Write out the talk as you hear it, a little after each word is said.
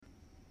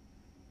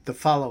The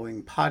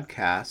following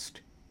podcast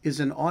is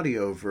an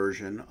audio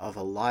version of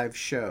a live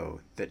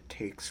show that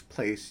takes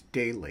place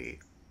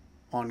daily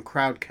on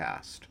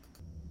Crowdcast.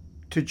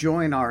 To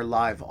join our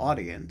live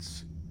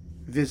audience,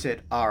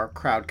 visit our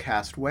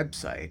Crowdcast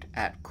website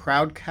at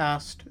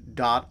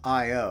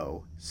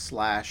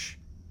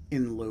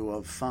crowdcast.io/in lieu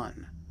of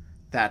fun.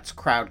 That's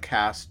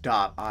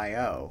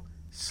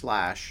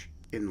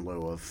crowdcast.io/in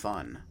lieu of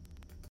fun.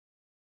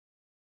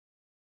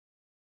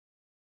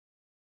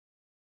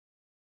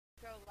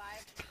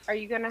 Are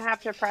you going to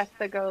have to press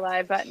the go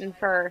live button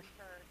for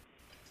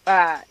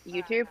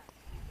YouTube?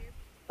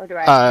 Or do I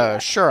have to do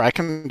that? Sure, I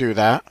can do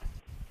that.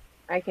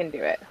 I can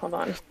do it. Hold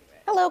on.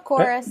 Hello,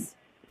 Chorus.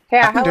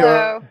 Yeah, can do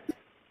hello.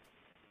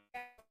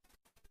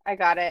 I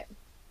got it.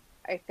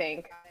 I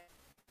think.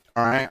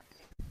 All right.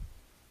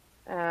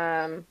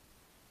 Um.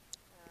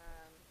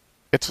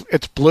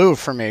 It's blue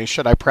for me.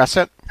 Should I press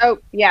it? Oh,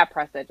 yeah,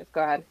 press it. Just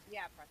go ahead.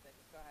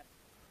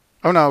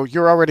 Oh no,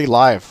 you're already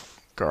live,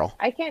 girl.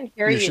 I can't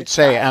hear you. You should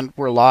say, and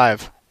we're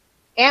live.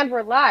 And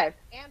we're live.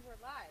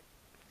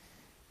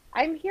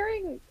 I'm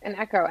hearing an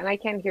echo, and I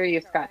can't hear you,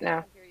 Scott,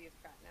 now.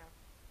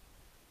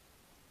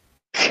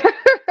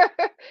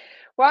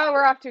 Well,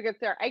 we're off to a good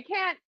start. I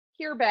can't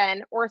hear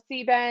Ben or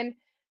see Ben.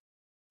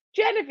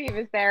 Genevieve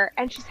is there,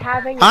 and she's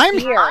having a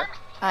beer.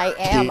 I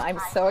am. I'm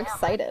so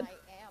excited.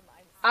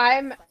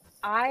 I'm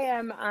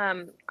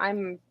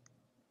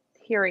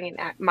hearing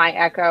my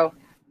echo.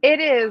 It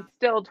is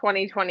still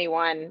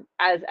 2021,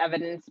 as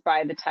evidenced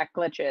by the tech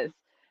glitches.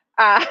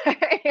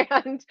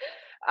 And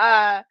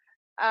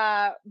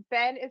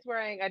Ben is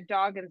wearing a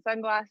dog and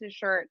sunglasses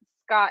shirt.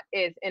 Scott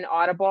is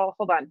inaudible.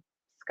 Hold on.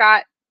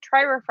 Scott,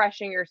 try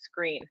refreshing your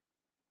screen.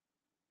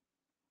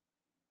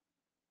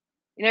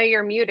 You know,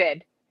 you're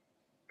muted.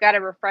 Got to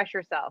refresh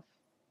yourself.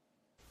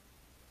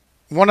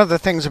 One of the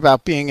things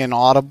about being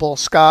inaudible,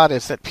 Scott,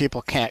 is that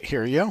people can't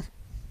hear you.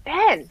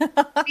 Ben,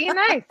 be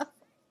nice.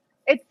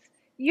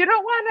 You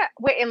don't want to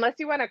wait unless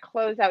you want to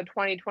close out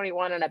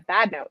 2021 on a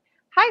bad note.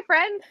 Hi,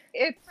 friends.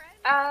 It's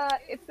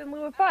in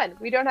lieu of fun.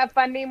 We don't have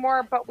fun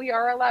anymore, but we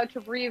are allowed to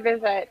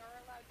revisit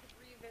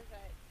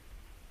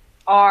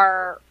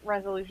our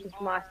resolutions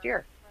from last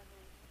year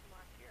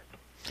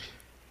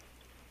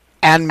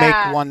and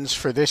make ones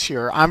for this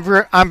year.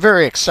 I'm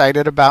very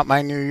excited about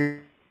my New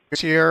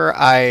Year's year.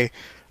 I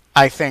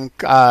think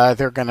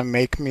they're going to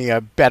make me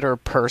a better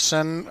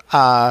person,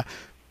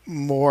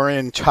 more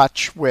in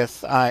touch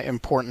with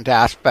important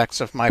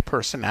aspects of my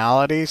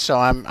personality. So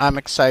I'm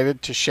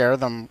excited to share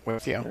them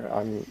with you.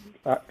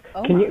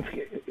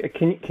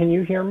 Can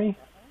you hear me?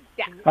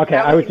 Yeah. Okay,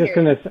 I was just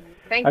going to say.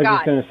 Thank God. I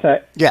was going to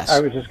say. Yes. I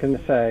was just going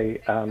to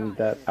say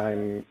that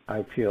I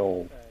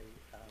feel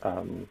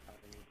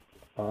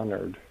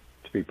honored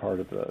to be part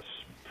of this,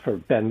 for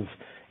Ben's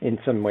in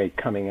some way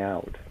coming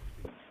out.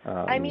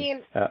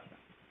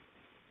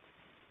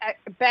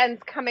 Ben's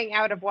coming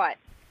out of what?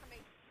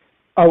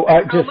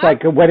 Just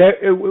like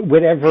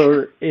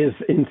whatever is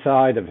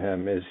inside of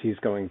him is he's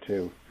going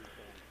to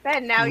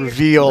Ben, now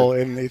reveal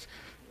in these.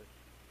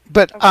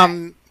 But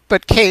okay.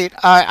 But Kate,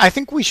 I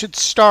think we should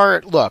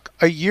start. Look,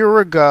 a year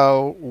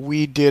ago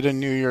we did a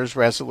New Year's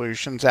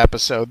resolutions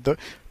episode,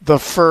 the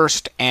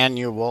first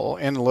annual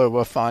In Lieu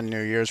of Fun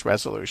New Year's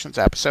resolutions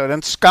episode,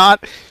 and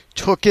Scott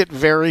took it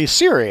very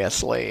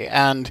seriously,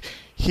 and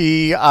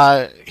he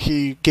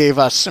gave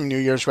us some New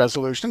Year's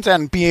resolutions,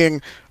 and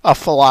being a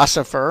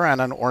philosopher and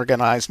an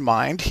organized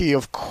mind, he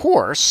of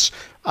course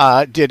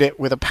did it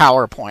with a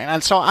PowerPoint.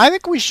 And so I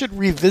think we should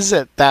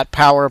revisit that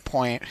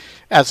PowerPoint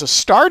as a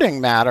starting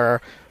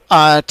matter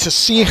to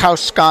see how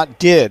Scott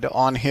did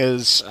on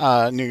his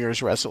New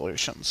Year's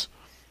resolutions.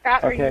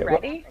 Scott, are you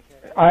ready?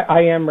 Well,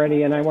 I am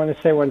ready, and I want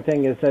to say one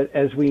thing is that,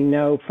 as we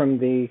know from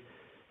the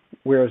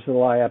Where's the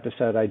Lie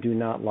episode, I do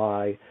not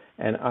lie,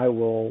 and I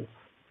will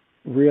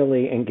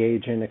really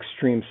engage in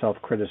extreme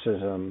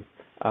self-criticism.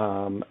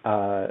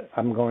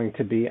 I'm going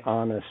to be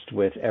honest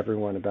with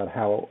everyone about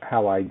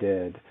how I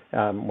did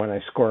when I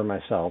score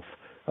myself.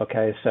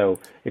 Okay, so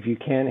if you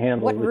can't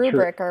handle what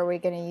rubric are we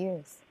going to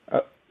use?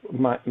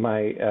 My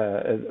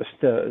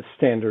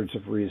standards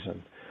of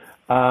reason.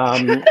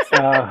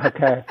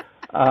 Okay.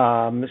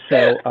 I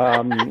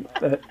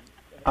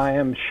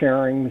am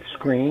sharing the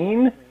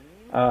screen.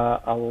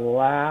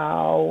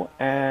 Allow,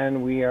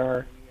 and we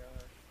are.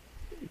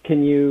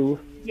 Can you?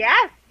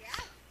 Yes.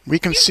 We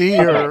can see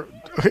your.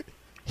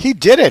 He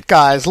did it,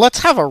 guys.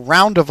 Let's have a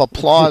round of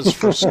applause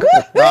for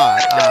Scott.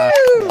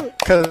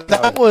 Because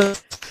that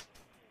was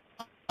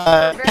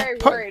very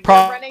worried.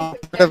 part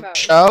of the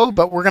show,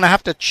 but we're going to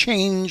have to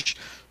change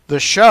the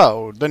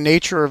show, the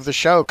nature of the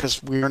show,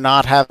 because we're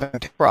not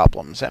having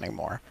problems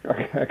anymore.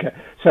 Okay.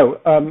 So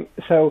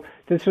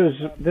this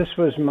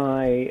was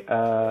my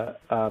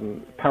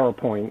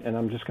PowerPoint, and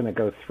I'm just going to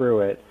go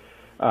through it.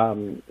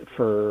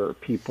 For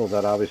people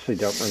that obviously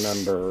don't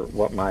remember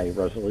what my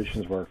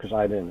resolutions were, because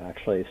I didn't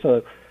actually.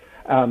 So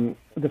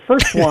the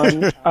first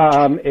one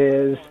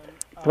is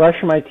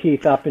brush my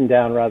teeth up and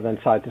down rather than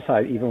side to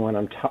side, even when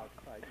I'm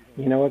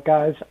You know what,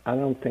 guys? I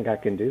don't think I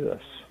can do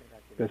this.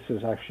 This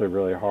is actually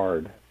really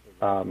hard.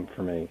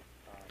 for me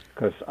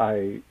because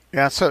I.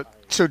 Yeah. So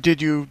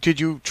did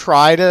you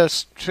try to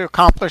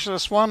accomplish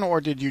this one,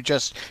 or did you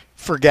just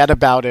forget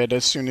about it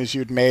as soon as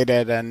you'd made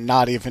it and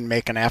not even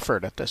make an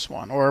effort at this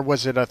one, or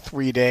was it a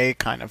 3-day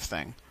kind of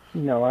thing?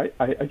 No, I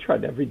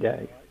tried every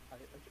day.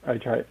 I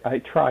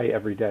try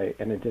every day,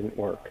 and it didn't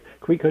work.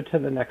 Can we go to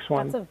the next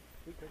one?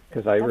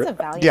 That's a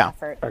valiant Yeah.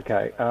 effort.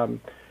 Okay.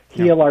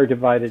 Heal our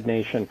divided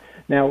nation.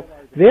 Now,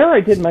 there I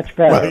did much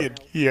better. Well,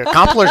 you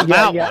accomplished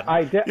that Yeah,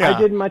 one. I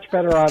did much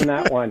better on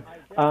that one.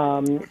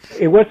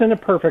 It wasn't a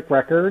perfect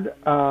record,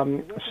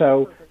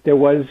 so there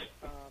was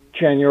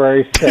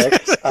January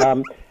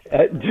 6th.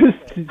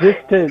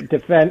 Just to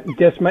defend,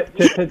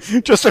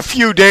 Just a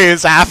few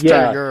days after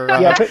Yeah. your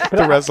Yeah, but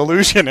the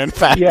resolution, in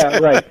fact. yeah,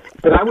 right.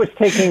 But I was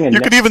taking a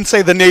You could even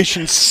say the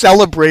nation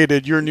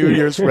celebrated your New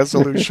Year's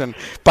resolution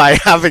by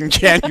having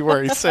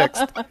January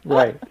 6th.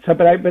 right. So,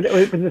 but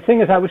the thing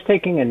is, I was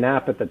taking a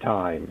nap at the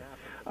time,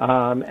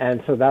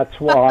 and so that's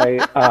why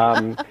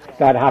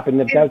that happened.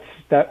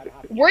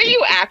 Were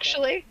you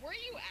actually?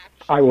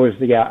 I was,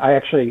 yeah. I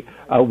actually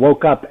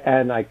woke up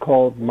and I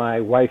called my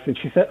wife, and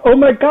she said, "Oh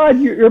my God,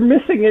 you're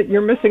missing it!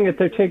 You're missing it!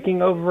 They're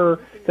taking over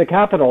the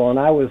Capitol." And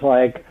I was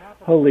like,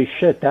 "Holy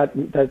shit! That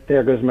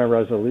there goes my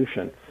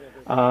resolution."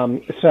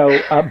 But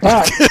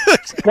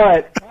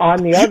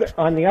on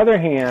the other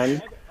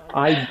hand,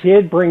 I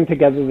did bring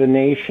together the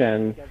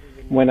nation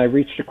when I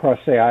reached across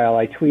the aisle.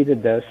 I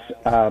tweeted this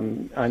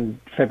on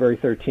February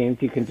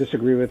 13th. You can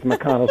disagree with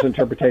McConnell's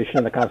interpretation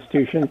of the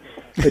Constitution,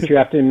 but you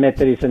have to admit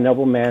that he's a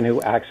noble man who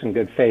acts in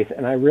good faith.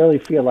 And I really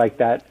feel like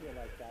that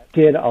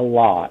did a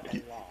lot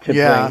to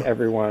bring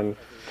everyone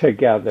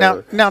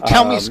together. Now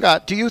tell me,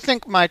 Scott, do you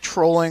think my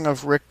trolling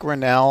of Rick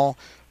Grinnell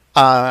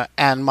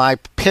and my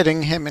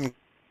pitting him in...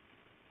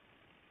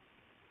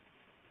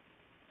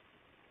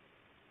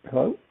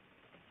 Hello?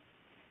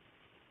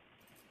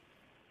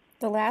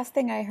 The last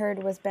thing I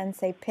heard was Ben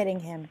say pitting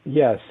him.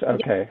 Yes.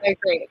 Okay. I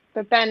agree.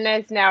 But Ben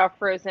is now a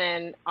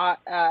frozen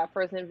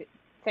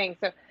thing.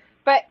 So,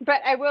 but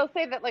I will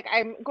say that, like,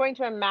 I'm going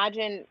to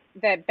imagine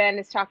that Ben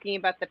is talking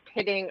about the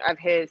pitting of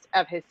his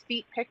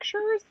feet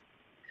pictures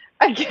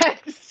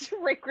against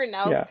Rick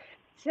Grinnell's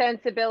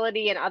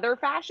sensibility in other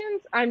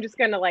fashions. I'm just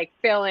going to like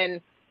fill in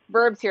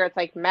verbs here. It's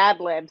like Mad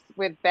Libs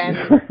with Ben.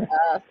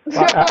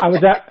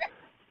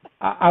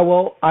 I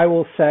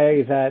will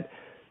say that,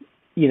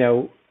 you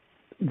know,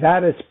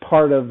 that is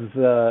part of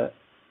the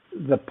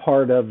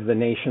part of the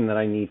nation that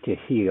I need to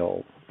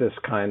heal. This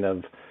kind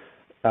of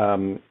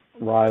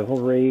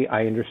rivalry.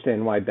 I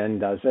understand why Ben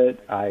does it.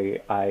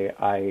 I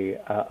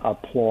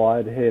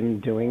applaud him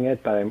doing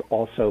it, but I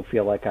also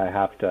feel like I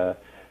have to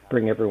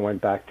bring everyone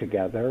back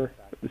together.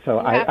 So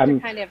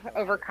I'm kind of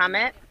overcome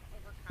it.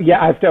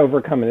 Yeah, I have to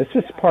overcome it. It's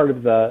just part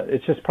of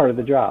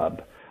the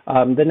job.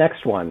 The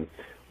next one.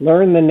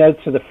 Learn the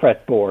notes of the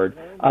fretboard.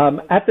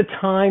 At the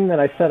time that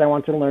I said I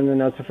wanted to learn the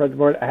notes of the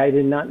fretboard, I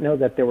did not know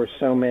that there were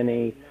so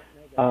many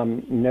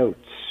notes.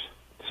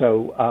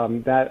 So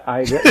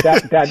I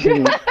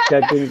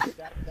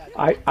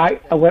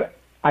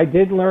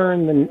did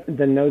learn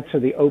the notes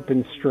of the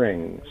open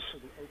strings.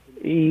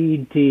 E,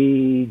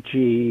 D,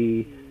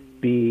 G,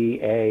 B,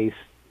 A.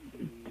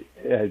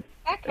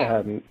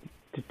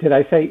 Did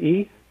I say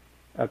E?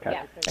 Okay.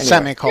 Yes. Anyway.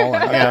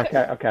 Semicolon.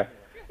 Yeah. Okay.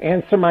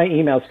 Answer my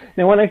emails.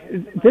 Now, I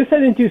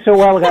didn't do so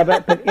well about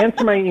that, but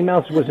answer my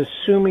emails was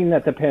assuming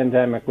that the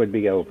pandemic would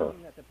be over.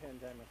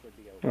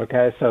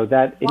 Okay, so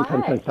that in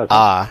some sense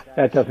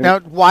doesn't. Now,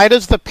 why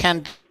does the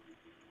pandemic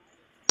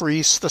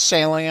decrease the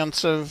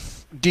salience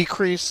of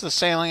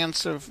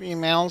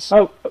emails?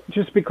 Oh,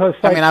 just because.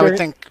 I mean, I would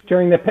think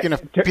during the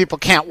people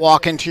can't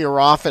walk into your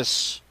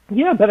office.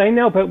 Yeah, but I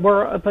know,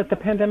 but the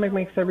pandemic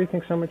makes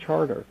everything so much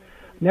harder.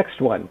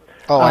 Next one.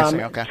 Oh, I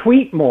see. Okay.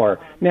 Tweet more.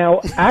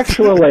 Now,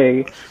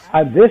 actually,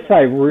 this I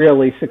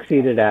really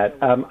succeeded at.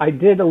 I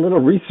did a little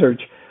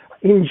research.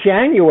 In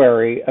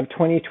January of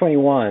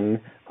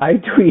 2021, I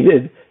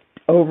tweeted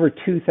over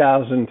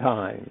 2,000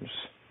 times.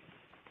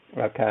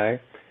 Okay.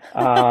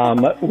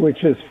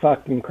 Which is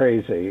fucking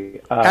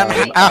crazy.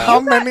 And how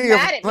many of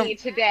mad at them? me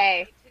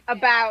today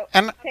about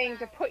saying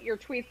to put your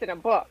tweets in a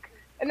book.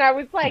 And I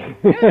was like,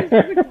 no, this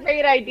is a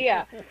great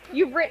idea.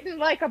 You've written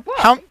like a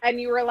book.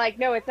 And you were like,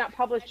 no, it's not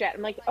published yet.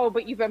 I'm like, oh,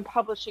 but you've been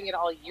publishing it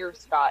all year,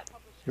 Scott.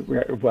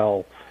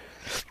 Well.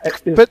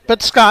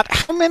 But Scott,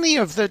 how many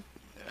of the...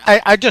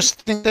 I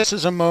just think this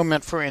is a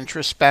moment for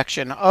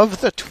introspection.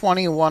 Of the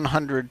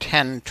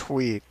 2,110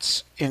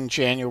 tweets in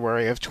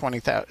January of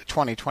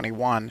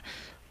 2021,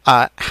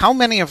 how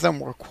many of them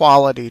were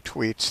quality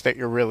tweets that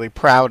you're really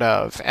proud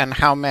of, and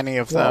how many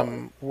of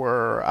them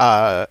were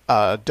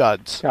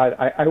duds? God,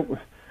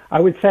 I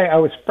would say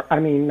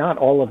not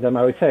all of them.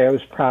 I would say I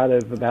was proud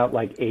of about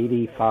like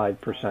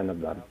 85%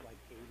 of them.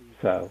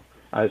 So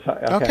I was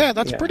okay.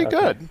 That's pretty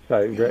good.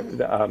 So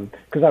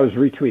because I was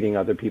retweeting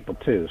other people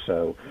too,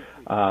 so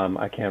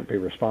I can't be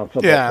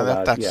responsible for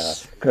that.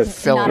 That's because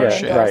filler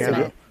shit. Right. You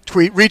know?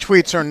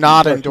 Retweets are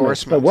not But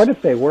endorsements. what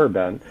if they were,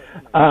 Ben?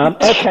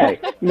 Okay.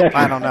 Next.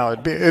 I don't know.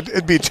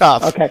 It'd be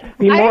tough. Okay.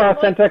 Be more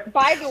authentic.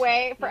 By the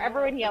way, for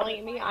everyone yelling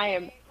at me, I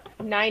am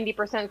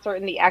 90%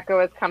 certain the echo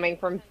is coming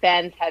from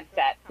Ben's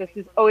headset. This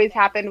has always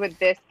happened with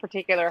this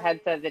particular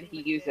headset that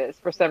he uses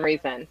for some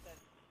reason.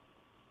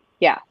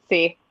 Yeah,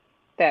 see?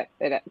 That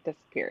it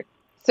disappeared.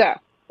 So,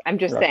 I'm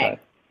just saying.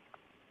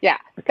 Yeah.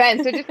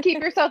 Ben, so just keep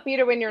yourself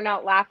muted when you're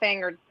not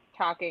laughing or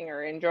talking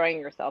or enjoying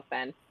yourself,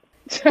 Ben.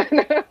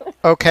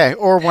 Okay,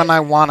 or when I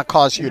want to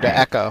cause you to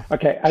echo.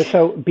 Okay,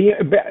 so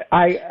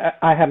I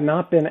have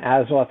not been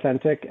as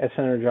authentic as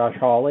Senator Josh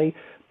Hawley,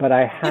 but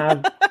I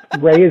have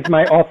raised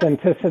my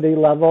authenticity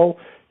level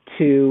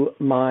to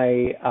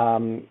my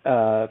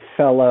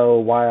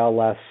fellow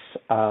YLS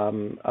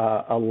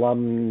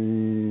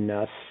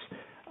alumnus,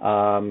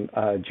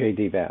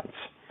 J.D. Vance.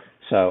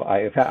 So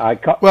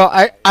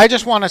I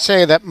just want to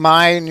say that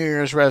my New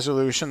Year's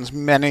resolutions,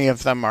 many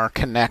of them are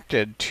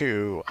connected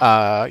to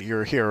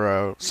your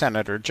hero,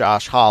 Senator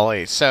Josh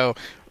Hawley. So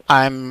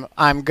I'm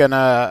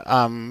gonna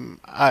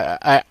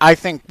I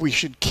think we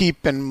should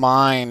keep in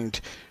mind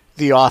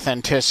the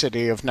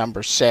authenticity of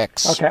number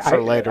 6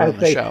 for later in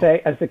the show.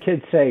 As the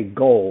kids say,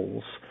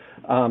 goals.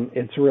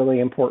 It's really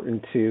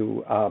important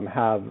to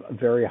have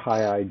very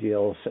high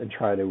ideals and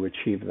try to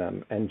achieve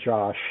them. And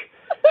Josh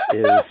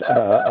is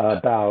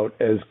about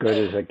as good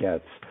as it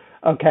gets.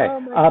 Okay.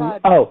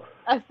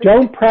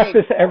 Don't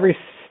preface every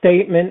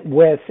statement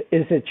with,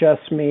 is it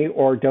just me?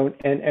 Or don't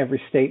end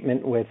every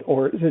statement with,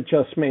 or is it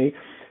just me?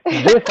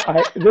 This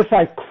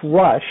I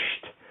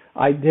crushed.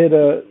 I did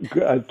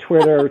a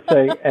Twitter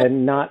thing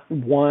and not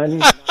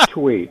one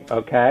tweet.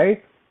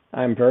 Okay.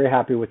 I'm very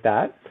happy with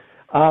that.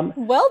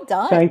 Well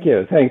done. Thank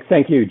you.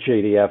 Thank you,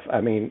 JDF. I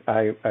mean,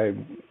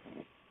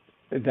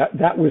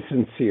 that was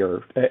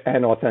sincere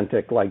and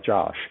authentic, like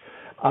Josh.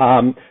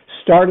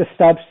 Start a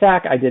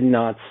Substack. I did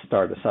not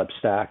start a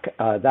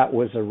Substack. That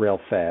was a real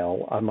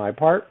fail on my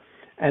part.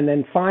 And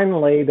then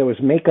finally, there was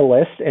make a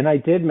list, and I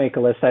did make a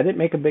list. I didn't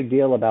make a big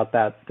deal about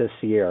that this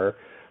year,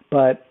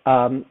 but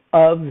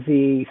of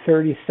the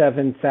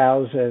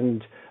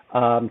 37,000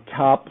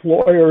 top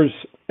lawyers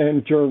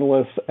and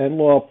journalists and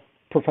law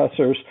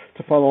professors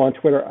to follow on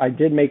Twitter, I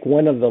did make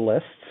one of the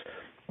lists.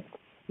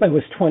 There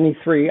was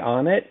 23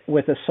 on it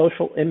with a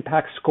social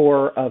impact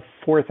score of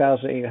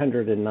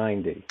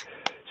 4,890.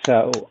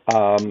 So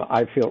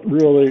I feel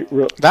really.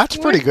 That's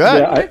pretty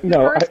good.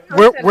 Yeah,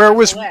 where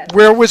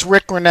was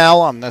Rick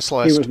Grinnell on this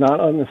list? He was not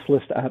on this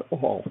list at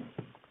all.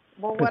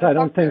 Well, because I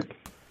don't think.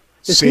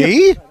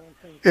 See,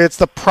 it's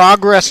the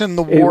progress in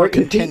the war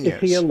continues.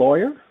 Is he a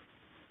lawyer?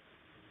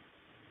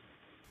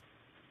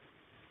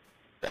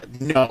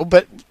 No,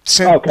 but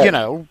you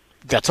know,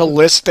 that's a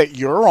list that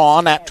you're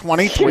on at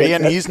 23,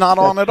 and he's not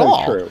on at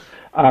all. True.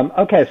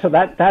 Okay, so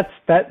that's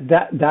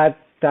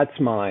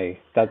my.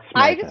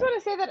 I just want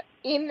to say that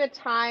in the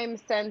time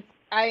since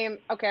I'm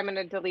going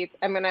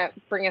to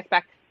bring us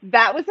back.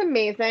 That was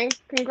amazing.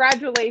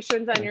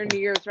 Congratulations on your New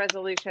Year's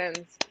resolutions,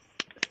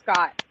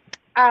 Scott.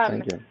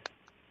 Thank you.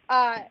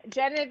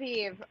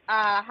 Genevieve,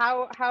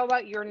 how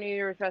about your New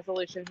Year's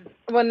resolutions?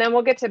 Well, and then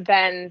we'll get to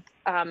Ben's,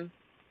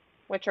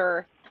 which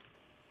are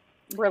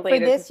related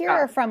for this to year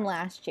Scott. Or from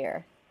last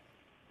year?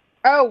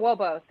 Oh, well,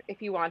 both,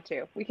 if you want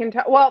to. We can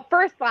talk. Well,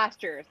 first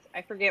last year's.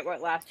 I forget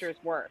what last year's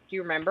were. Do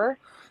you remember?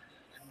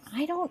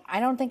 I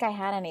don't think I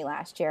had any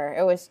last year.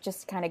 It was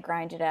just kind of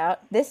grinded out.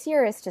 This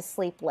year is to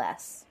sleep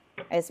less,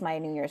 is my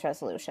New Year's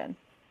resolution.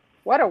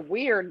 What a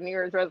weird New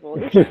Year's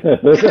resolution.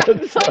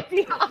 It's like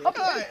the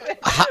opposite.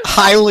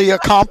 Highly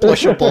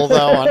accomplishable,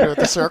 though, under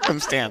the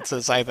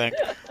circumstances, I think.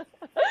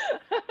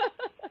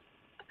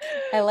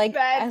 I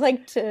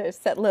like to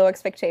set low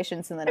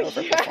expectations and then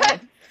overperform.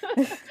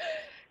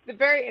 The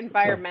very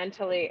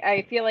environmentally,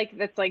 I feel like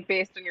that's like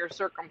based on your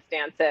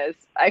circumstances.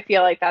 I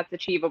feel like that's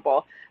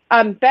achievable.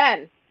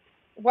 Ben,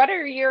 what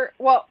are your,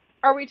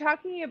 are we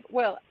talking,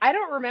 I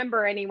don't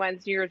remember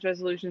anyone's New Year's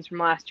resolutions from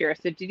last year.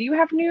 So did you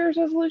have New Year's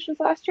resolutions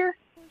last year?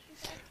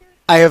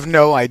 I have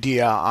no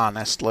idea,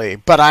 honestly,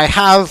 but I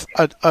have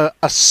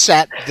a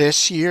set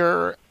this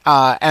year,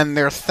 and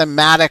they're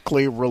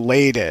thematically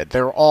related.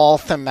 They're all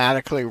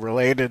thematically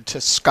related to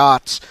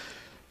Scott's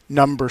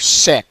number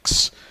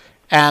 6.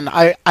 And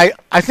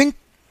I think,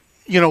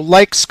 you know,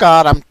 like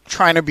Scott, I'm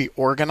trying to be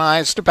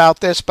organized about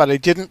this, but I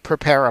didn't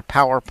prepare a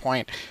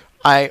PowerPoint.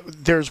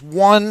 There's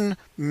one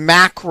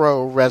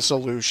macro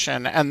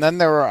resolution, and then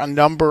there are a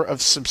number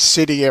of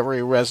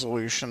subsidiary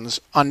resolutions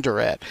under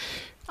it.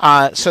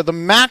 So the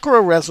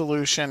macro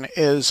resolution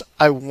is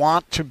I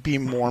want to be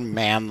more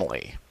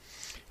manly.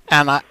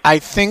 And I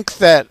think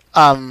that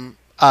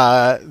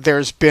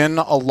there's been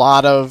a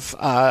lot of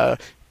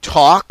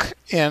talk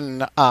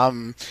in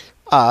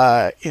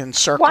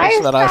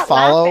circles that I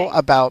follow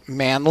about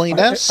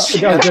manliness.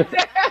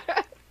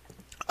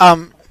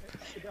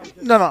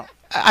 No.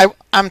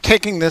 I'm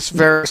taking this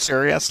very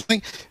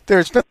seriously.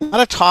 There's been a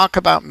lot of talk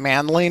about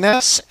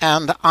manliness,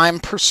 and I'm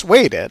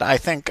persuaded. I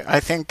think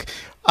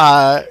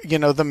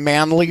the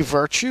manly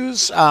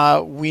virtues,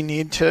 we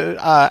need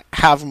to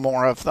have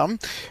more of them,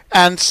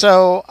 and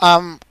so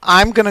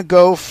I'm going to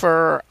go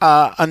for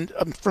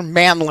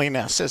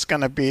manliness is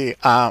going to be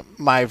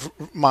my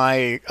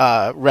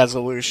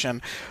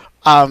resolution.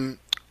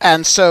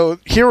 And so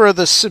here are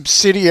the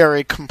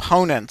subsidiary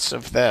components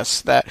of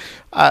this.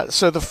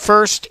 So the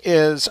first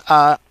is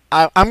I'm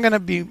going to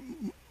be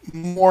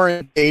more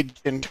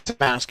engaged in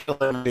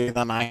masculinity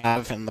than I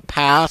have in the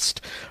past.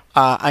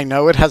 I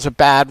know it has a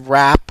bad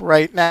rap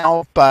right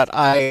now, but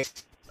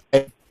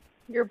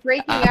You're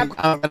breaking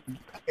up.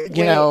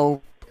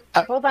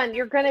 Hold on.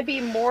 You're going to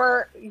be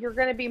more.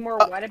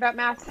 What about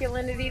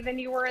masculinity than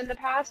you were in the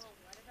past?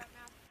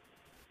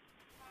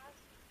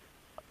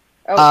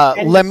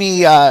 Let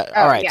me. All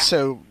right. Yeah.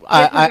 So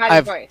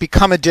I've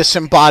become a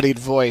disembodied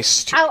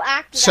voice. I'll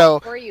act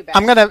that for you, Ben.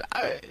 I'm gonna.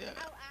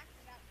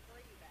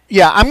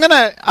 I'm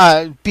gonna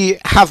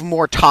have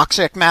more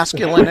toxic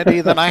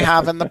masculinity than I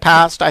have in the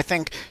past. I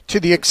think to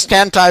the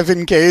extent I've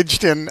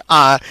engaged in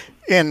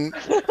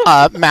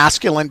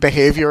masculine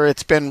behavior,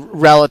 it's been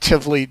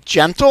relatively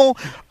gentle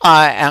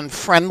and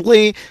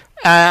friendly,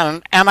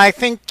 and I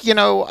think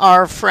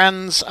our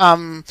friends.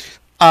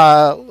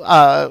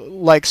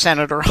 Like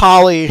Senator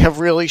Hawley have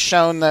really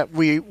shown that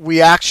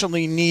we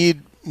actually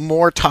need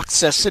more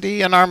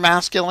toxicity in our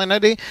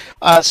masculinity.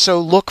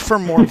 So look for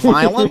more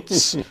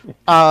violence.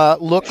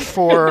 Look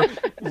for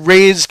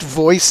raised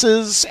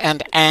voices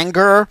and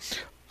anger.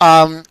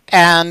 So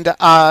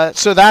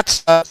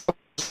that's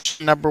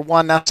number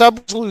one. Now,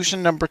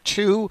 sub-resolution number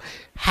two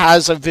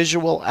has a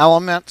visual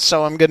element,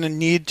 so I'm going to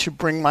need to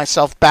bring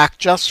myself back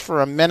just for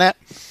a minute.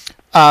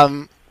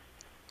 I'm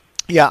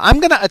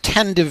going to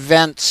attend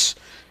events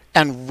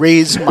and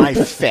raise my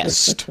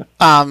fist.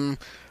 Know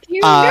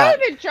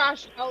that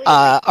Josh Hawley...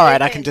 all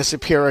right, I can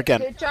disappear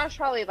again. Josh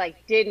Hawley,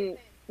 didn't...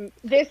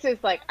 This is,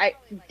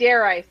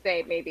 dare I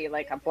say, maybe,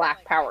 a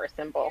Black Power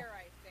symbol.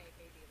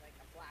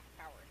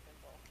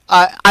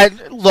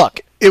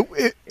 Look,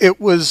 it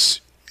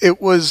was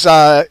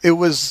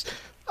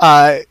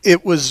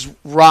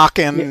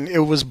rockin',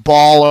 it was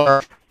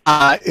baller,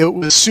 it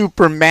was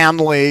super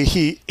manly.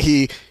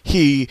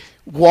 He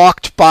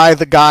walked by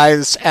the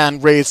guys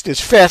and raised his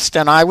fist,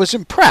 and I was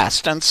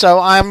impressed. And so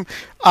I'm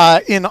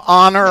in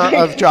honor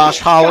of Josh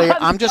Hawley.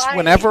 I'm just,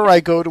 whenever I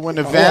go to an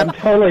event,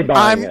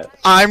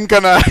 I'm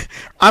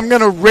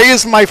gonna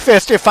raise my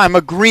fist if I'm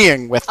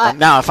agreeing with them.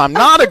 Now, if I'm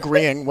not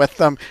agreeing with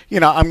them,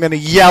 I'm gonna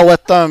yell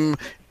at them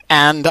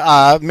and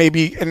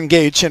maybe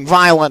engage in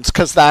violence,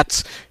 because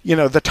that's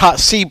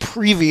see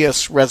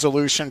previous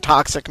resolution,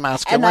 toxic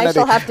masculinity. And I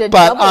shall have to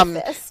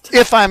double fist.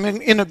 If I'm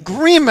in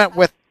agreement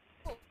with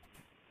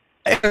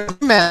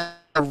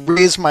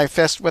raise my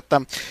fist with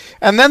them.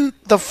 And then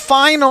the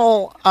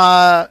final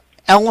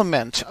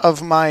element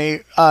of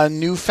my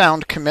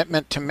newfound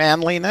commitment to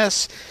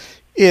manliness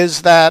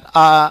is that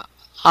I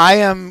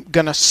am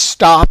going to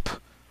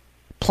stop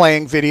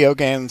playing video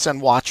games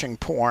and watching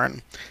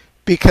porn,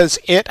 because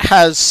it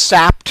has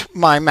sapped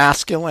my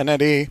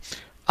masculinity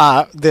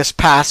this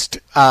past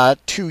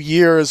 2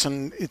 years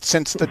and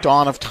since the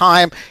dawn of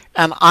time.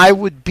 And I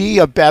would be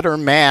a better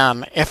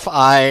man if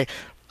I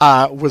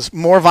was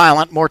more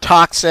violent, more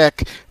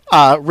toxic,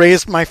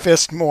 raised my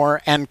fist more,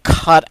 and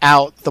cut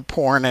out the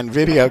porn and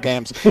video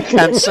games.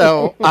 And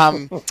so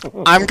I'm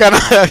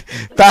gonna.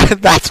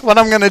 That's what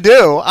I'm gonna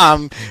do.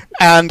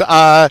 And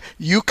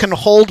you can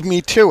hold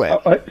me to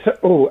it.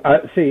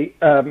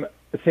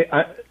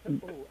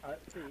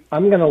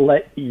 I'm gonna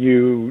let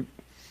you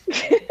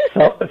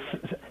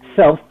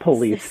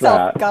self-police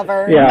that.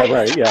 Self-govern. Yeah.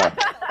 Right. Yeah.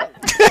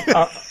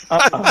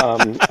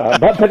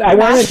 But I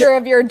wanted master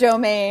of your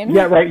domain.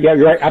 Yeah, right. Yeah,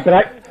 you're right.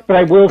 But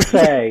I will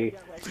say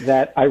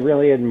that I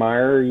really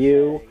admire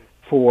you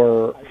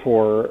for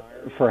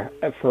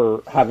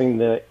having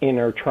the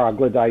inner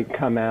troglodyte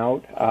come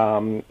out.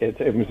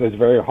 It was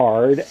very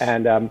hard,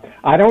 and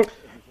I don't.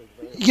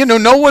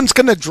 No one's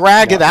going to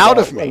drag it out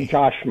of me.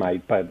 Josh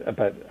might, but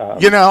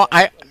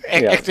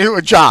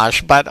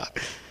Josh, but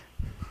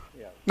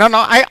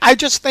no. I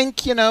just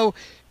think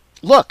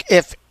look,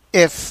 if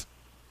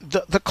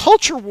the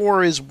culture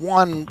war is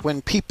won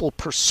when people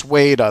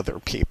persuade other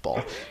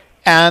people,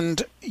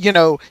 and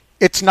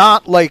it's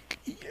not like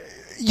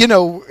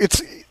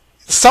it's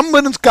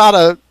someone's got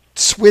to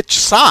switch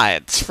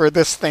sides for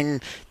this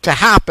thing to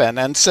happen.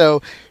 And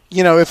so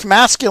if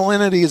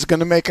masculinity is going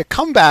to make a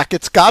comeback,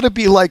 it's got to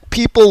be like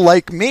people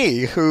like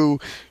me who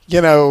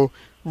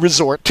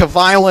resort to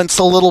violence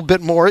a little bit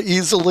more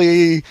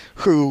easily,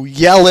 who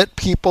yell at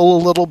people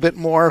a little bit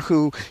more,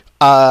 who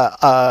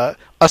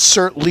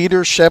assert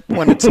leadership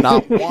when it's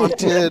not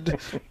wanted.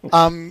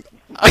 I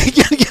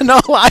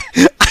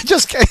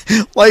just can't,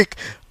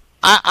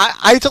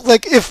 I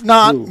if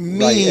not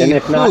me, right. And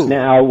if who? not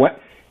now, what?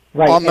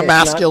 Right. On the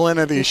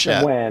masculinity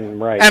shit. When,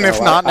 right? And if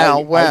not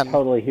now, when? I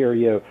totally hear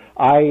you.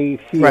 I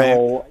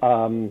feel,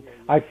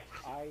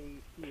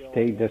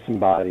 stay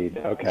disembodied.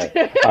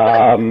 Okay.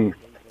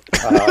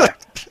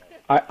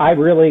 I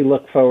really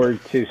look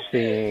forward to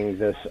seeing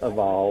this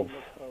evolve,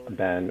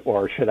 Ben,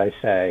 or should I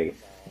say,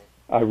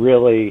 I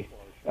really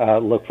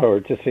look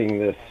forward to seeing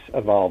this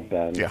evolve,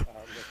 Ben. Yeah.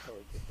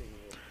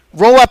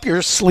 Roll up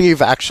your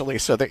sleeve, actually,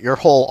 so that your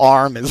whole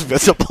arm is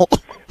visible.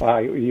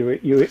 I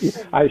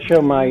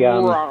show my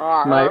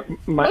Look, my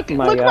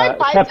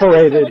biceps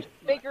separated. is so much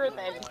bigger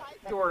than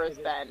yours,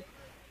 Ben,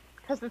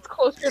 because it's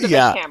closer to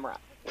Yeah. the camera.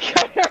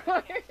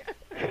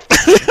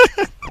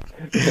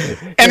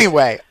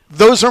 Anyway,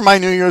 those are my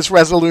New Year's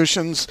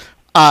resolutions,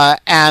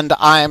 and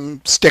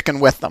I'm sticking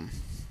with them.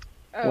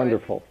 Oh,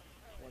 Wonderful.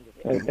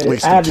 At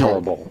least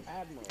Admirable.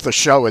 until the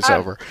show is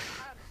over.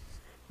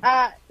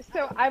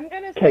 So I'm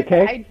going to say KK?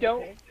 that I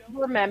don't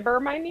remember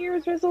my New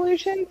Year's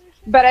resolutions,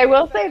 but I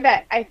will say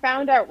that I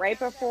found out right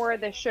before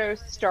the show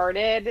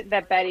started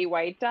that Betty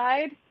White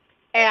died.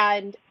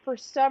 And for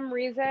some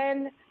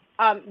reason,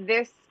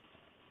 this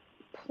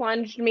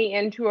plunged me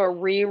into a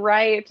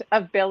rewrite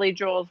of Billy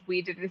Joel's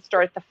 "We Didn't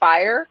Start the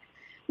Fire."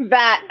 And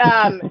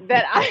I'm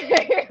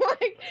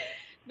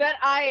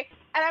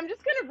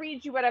just going to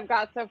read you what I've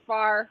got so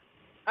far.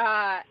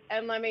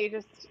 And let me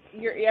just,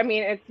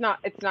 it's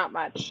not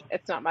much.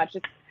 It's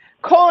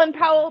Colin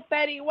Powell,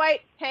 Betty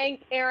White,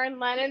 Hank Aaron,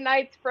 Lennon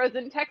Knights,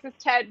 Frozen Texas,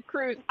 Ted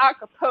Cruz,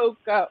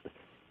 Acapulco,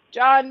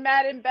 John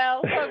Madden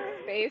Bell, Hooks,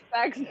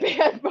 SpaceX,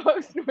 Band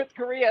Books, North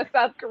Korea,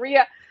 South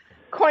Korea,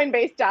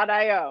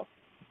 Coinbase.io.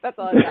 That's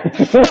all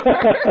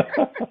I've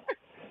got.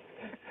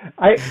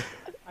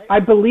 I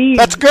believe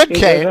That's good,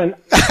 Kate.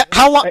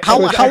 How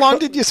long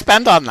did you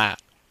spend on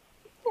that?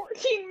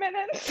 14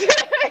 minutes.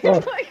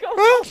 Well,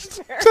 it's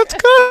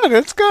good.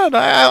 It's good.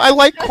 I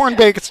like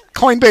Coinbase.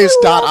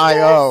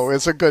 Coinbase.io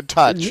is a good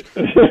touch.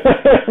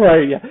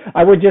 Right. Yeah.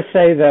 I would just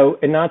say though,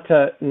 and not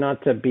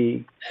to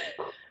be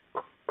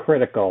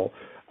critical,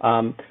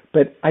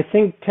 but I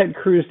think Ted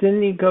Cruz,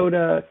 didn't he go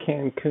to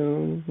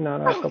Cancun,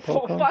 not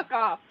Acapulco? Oh, fuck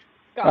off.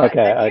 God,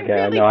 Okay.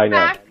 Really I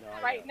know.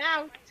 Right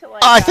now, to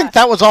I think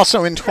that was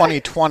also in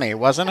 2020,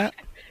 wasn't it?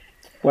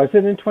 Was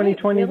it in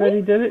 2020 that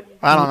he did it?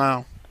 I don't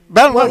know.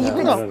 But Well, I you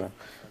don't can. know.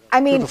 I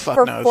mean, Who the fuck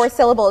for knows? 4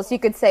 syllables, you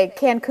could say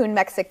Cancun,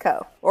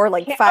 Mexico, or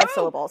like 5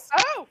 syllables.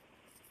 Oh!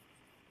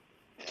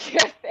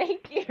 Yeah,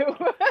 thank you.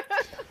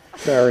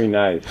 Very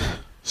nice.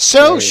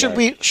 So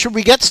Very should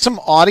we get some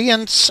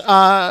audience New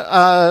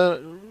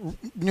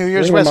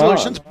Year's Bring 'em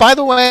resolutions? on. By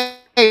the way,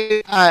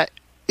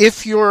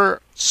 if you're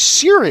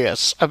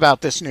serious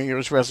about this New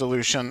Year's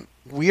resolution,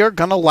 we are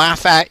going to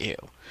laugh at you.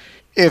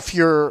 If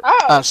you're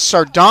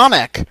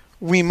sardonic,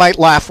 we might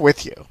laugh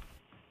with you.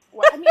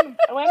 Well, I mean,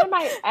 when am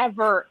I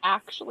ever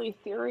actually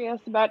serious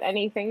about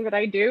anything that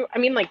I do? I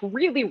mean, like,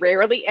 really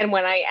rarely. And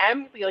when I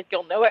am,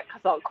 you'll know it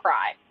because I'll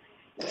cry.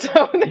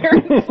 So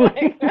there's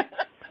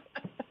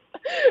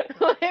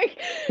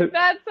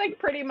that's like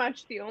pretty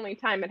much the only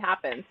time it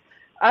happens.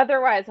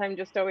 Otherwise, I'm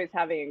just always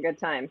having a good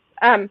time.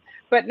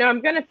 But no,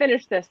 I'm going to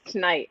finish this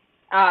tonight,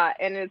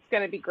 and it's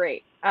going to be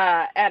great.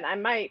 And I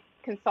might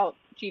consult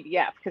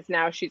GVF because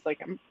now she's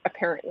like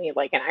apparently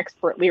like an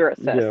expert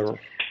lyricist.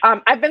 Yeah.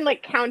 I've been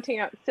like counting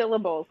out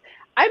syllables.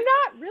 I'm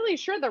not really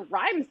sure the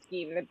rhyme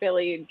scheme that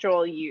Billy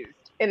Joel used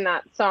in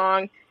that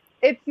song.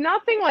 It's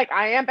nothing like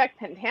iambic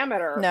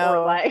pentameter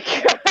or like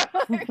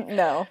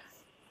No.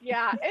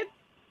 Yeah,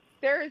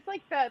 there's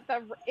like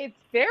it's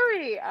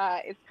very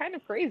it's kind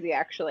of crazy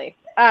actually.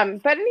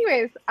 But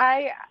anyways,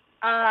 I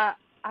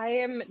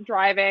am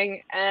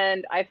driving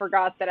and I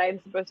forgot that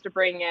I'm supposed to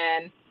bring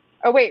in.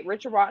 Oh wait,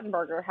 Richard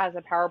Wattenberger has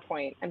a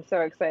PowerPoint. I'm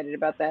so excited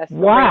about this.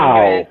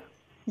 Wow.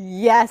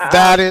 Yes.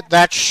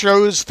 That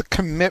shows the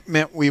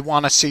commitment we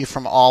want to see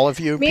from all of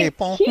you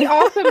people. He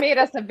also made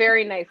us a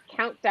very nice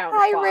countdown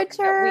Hi, clock Richard.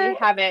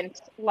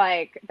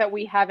 that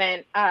we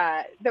haven't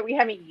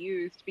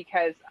used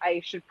because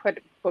I should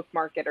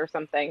bookmark it or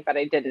something, but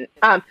I didn't.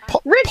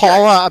 Richard,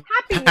 Paula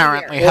Happy New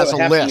apparently Year. has a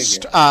Happy New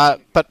list, Year.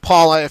 but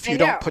Paula, if I you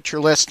know. don't put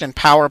your list in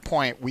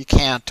PowerPoint, we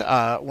can't.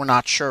 We're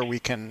not sure we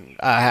can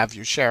have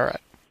you share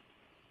it.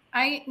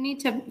 I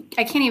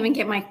can't even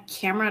get my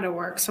camera to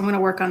work, so I'm going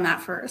to work on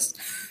that first.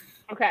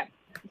 Okay.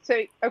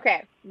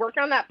 Work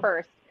on that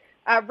first.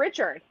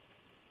 Richard,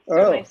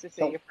 so nice to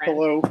see you, friend.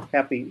 Hello,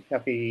 happy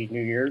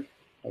New Year.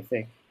 I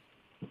think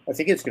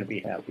it's going to be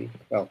happy.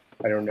 Well,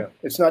 I don't know.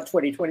 It's not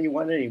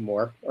 2021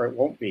 anymore, or it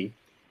won't be.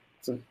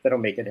 So that'll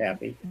make it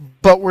happy.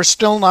 But we're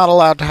still not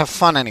allowed to have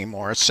fun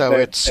anymore. So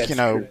That's the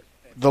true.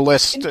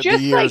 list of the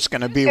year is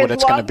going to be what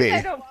it's going to be. As long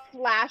as I don't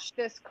flash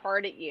this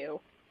card at you,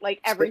 like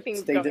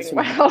everything's Stay going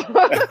disembodied.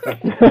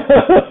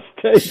 well.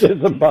 Stay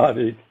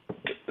disembodied.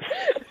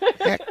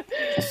 Kate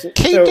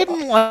So-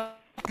 didn't like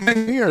my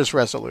New Year's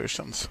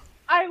resolutions.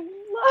 I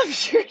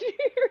love your New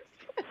Year's.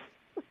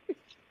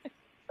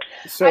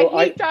 So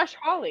I hate Josh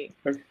Hawley.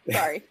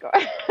 Sorry, go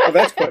ahead. Oh,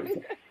 that's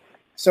good.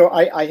 So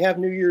I have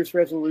New Year's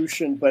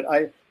resolution, but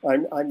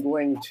I'm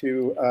going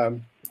to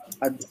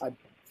I'm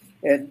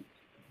going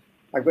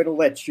to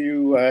let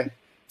you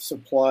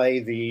supply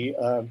the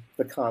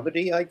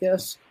comedy, I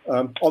guess.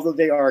 Although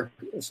they are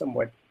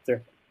somewhat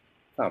they're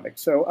comic,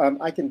 so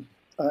I can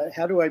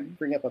how do I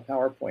bring up a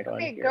PowerPoint on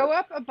Okay, here? go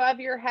up above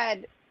your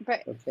head,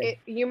 but Okay.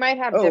 you might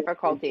have Oh,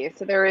 difficulties.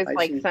 So there is I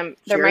like see.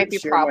 there might be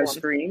share problems. my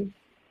screen.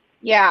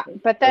 Yeah,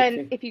 but then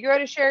Okay. if you go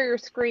to share your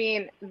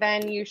screen,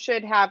 then you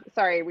should have.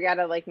 Sorry, we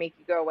gotta like make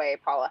you go away,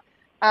 Paula.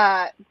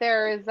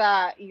 There's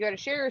you go to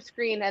share your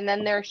screen, and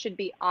then there should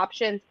be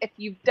options. If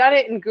you've done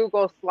it in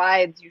Google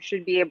Slides, you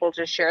should be able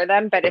to share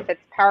them. But if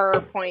it's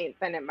PowerPoint,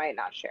 then it might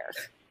not share.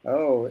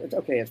 Oh,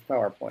 okay. It's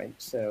PowerPoint.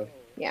 So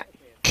Yeah.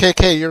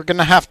 KK, you're going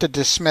to have to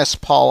dismiss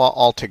Paula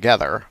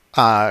altogether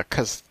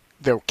because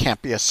there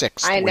can't be a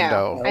sixth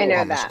window I know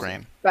on the that.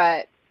 screen.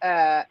 But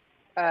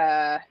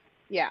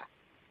yeah.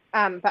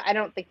 But I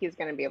don't think he's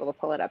going to be able to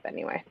pull it up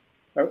anyway.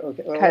 oh,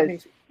 okay. Well,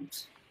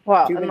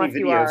 Well, too many unless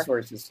you video are.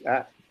 sources.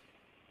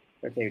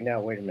 Okay. Now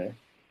wait a minute.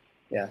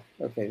 Yeah.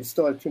 Okay. We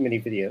still have too many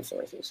video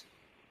sources.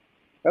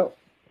 Oh.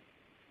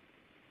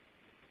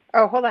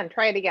 Oh, hold on.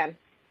 Try it again.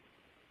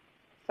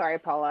 Sorry,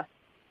 Paula.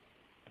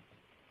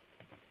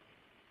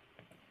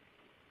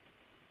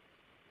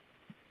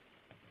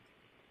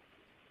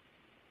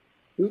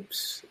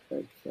 Oops.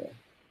 Okay.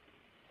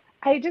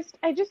 I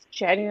just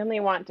genuinely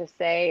want to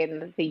say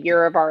in the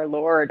year of our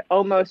Lord,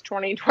 almost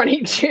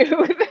 2022,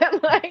 that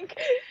like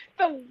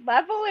the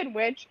level in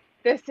which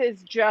this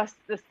is just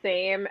the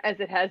same as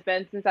it has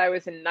been since I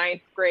was in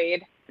 9th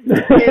grade is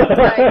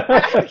like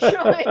actually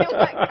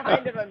like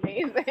kind of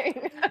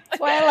amazing. That's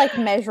why I like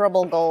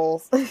measurable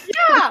goals.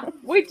 Yeah.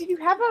 Wait, did you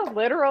have a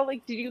literal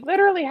did you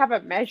literally have a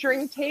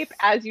measuring tape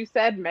as you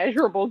said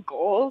measurable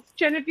goals,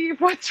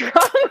 Genevieve? What's wrong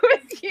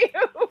with you?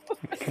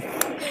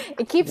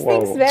 It keeps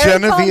Whoa. things very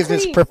Genevieve concrete.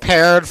 is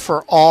prepared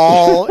for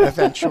all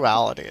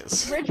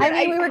eventualities. Richard, I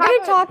mean, we were going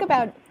to talk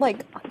about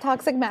like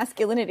toxic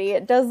masculinity.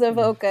 It does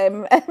evoke a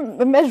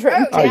measuring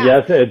Oh, Oh, tape.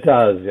 yes, it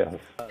does. Yes.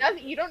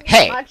 You don't need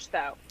Hey. much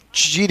though.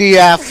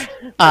 GDF,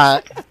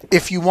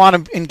 if you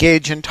want to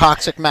engage in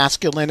toxic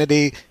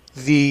masculinity,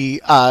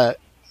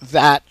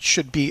 that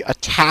should be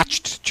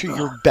attached to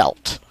your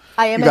belt.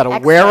 I am You got to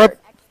an wear expert.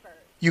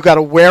 you got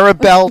to wear a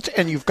belt,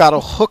 and you've got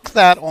to hook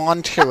that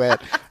onto it,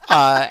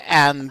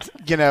 and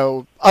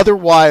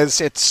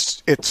otherwise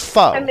it's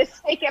faux. And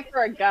mistake it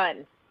for a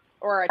gun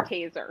or a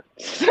taser.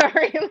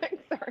 Sorry.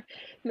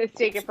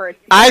 Mistake it for a taser.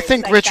 I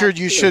think, Like, Richard,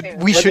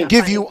 that's we should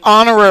give funny. you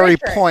honorary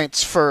Richard.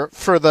 points for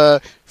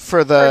the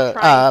trying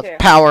to.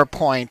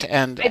 PowerPoint,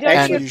 and I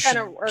don't think you it's gonna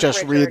should work, just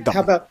Richard. read them.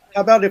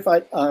 How about if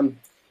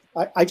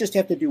I just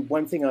have to do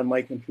one thing on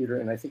my computer,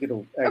 and I think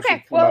it'll actually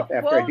Okay, come well, up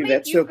after we'll I do make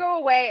that. you So go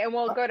away, and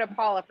we'll go to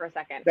Paula for a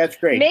second. that's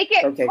great. Make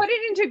it, Okay. put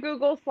it into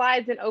Google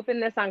Slides and open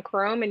this on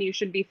Chrome, and you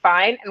should be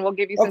fine. And we'll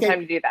give you some Okay. time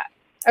to do that.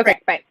 Okay,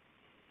 fine.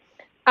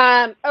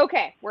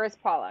 Okay, where's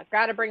Paula?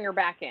 Got to bring her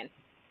back in.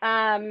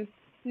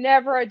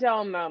 Never a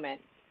dull moment.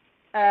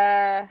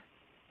 Where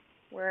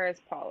is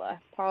Paula?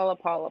 Paula.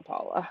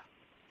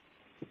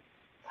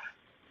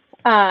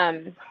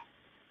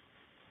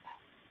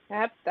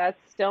 Yep, that's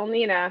still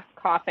Nina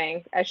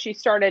coughing as she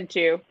started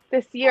to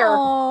this year.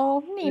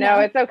 Oh, Nina. No,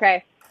 it's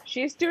okay.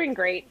 She's doing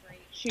great.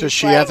 Does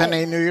she have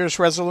any New Year's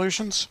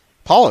resolutions?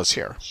 Paula's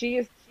here. She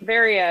is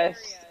very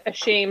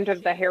ashamed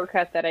of the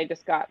haircut that I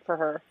just got for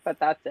her, but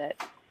that's it.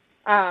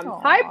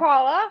 Hi,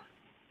 Paula.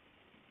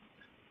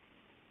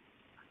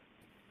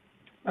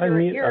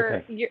 Okay.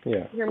 You're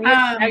Yeah. muted.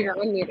 Now you're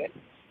unmuted.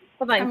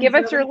 Hold on. Give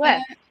us your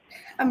list.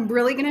 I'm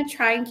really gonna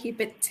try and keep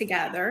it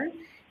together.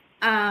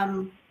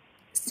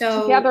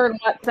 So Together in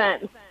what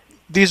sense?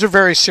 These are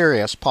very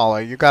serious,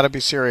 Paula. You got to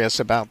be serious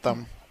about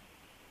them.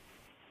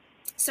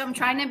 So I'm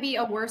trying to be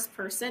a worse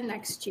person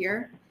next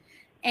year.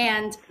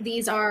 And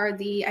these are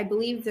I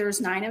believe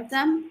there's 9 of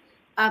them,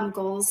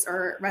 goals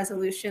or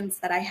resolutions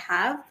that I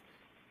have.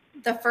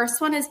 The first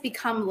one is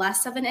become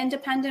less of an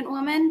independent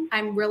woman.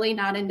 I'm really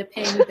not into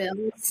paying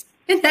bills.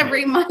 And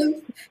every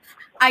month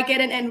I get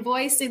an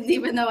invoice, and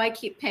even though I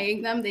keep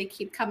paying them, they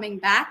keep coming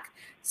back.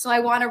 So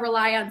I want to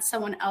rely on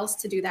someone else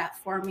to do that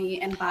for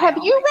me and buy. Have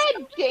all you my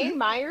read Jane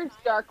Meyer's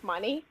Dark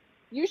Money?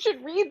 You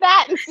should read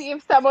that and see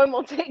if someone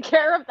will take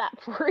care of that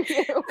for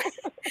you.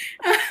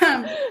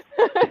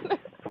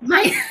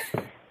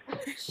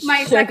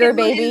 My Sugar second one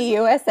Baby is-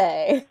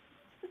 USA.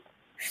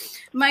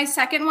 My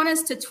second one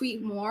is to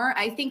tweet more.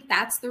 I think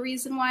that's the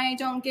reason why I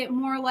don't get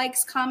more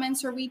likes,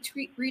 comments, or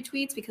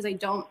retweets, because I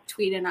don't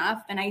tweet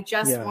enough. And I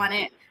just want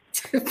it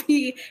to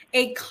be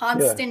a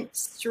constant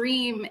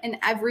stream in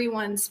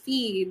everyone's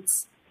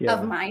feeds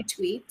of my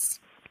tweets.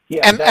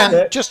 Yeah,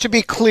 And just to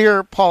be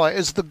clear, Paula,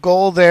 is the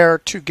goal there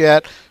to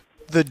get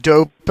the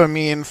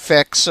dopamine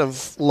fix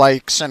of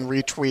likes and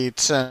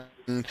retweets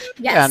and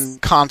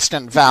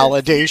constant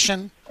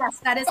validation? Yes,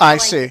 that is. I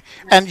see.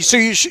 And so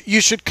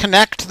you should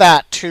connect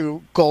that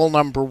to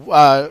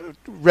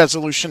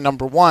resolution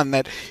number 1,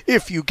 that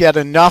if you get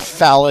enough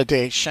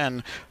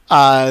validation,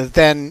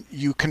 then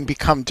you can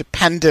become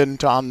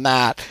dependent on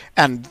that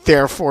and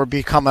therefore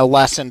become a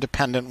less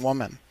independent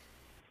woman.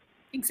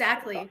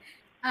 Exactly.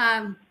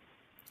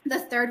 The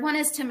third one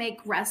is to make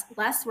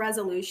less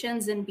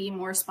resolutions and be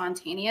more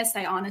spontaneous.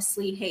 I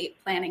honestly hate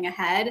planning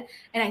ahead.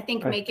 And I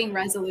think making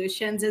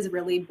resolutions is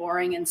really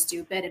boring and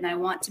stupid. And I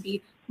want to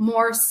be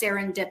more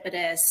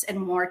serendipitous and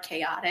more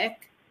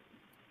chaotic.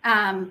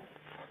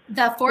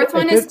 The fourth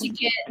one is to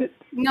get.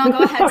 No, go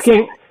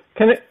ahead.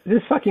 This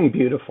is fucking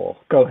beautiful.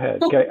 Go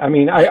ahead. Okay. I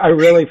mean, I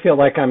really feel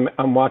like I'm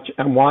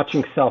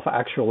watching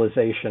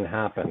self-actualization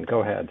happen.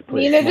 Go ahead,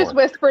 please. Nina just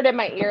whispered in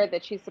my ear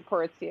that she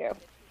supports you.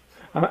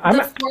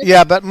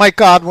 Yeah, but Mike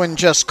Godwin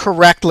just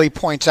correctly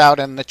points out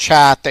in the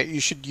chat that you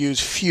should use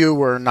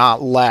fewer,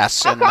 not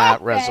less, in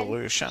that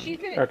resolution.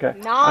 Okay.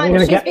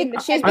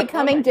 She's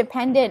becoming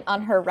dependent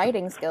on her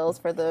writing skills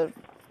for the.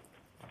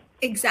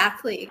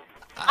 Exactly.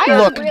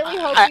 Look, really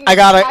hoping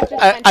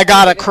I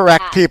gotta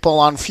correct people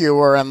on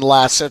fewer and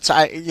less.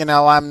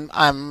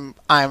 I'm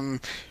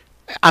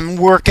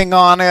working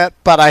on it,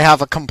 but I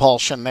have a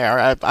compulsion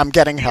there. I'm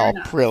getting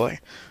help, really.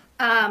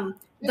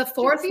 The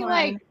fourth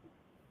one.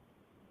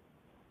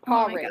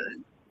 Oh my God,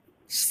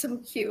 so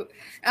cute.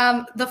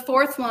 The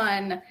fourth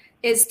one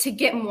is to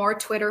get more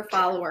Twitter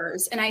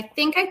followers. And I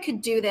think I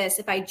could do this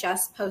if I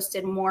just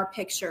posted more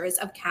pictures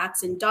of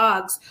cats and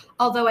dogs,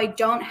 although I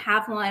don't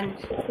have one.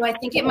 So I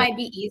think it might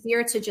be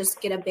easier to just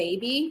get a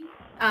baby.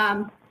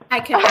 I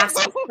could ask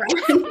a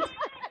friend.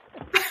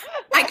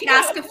 I could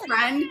ask a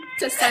friend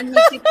to send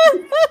me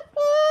pictures.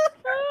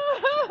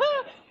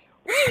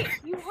 Wait,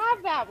 you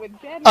have that with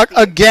Ben.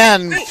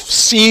 Again,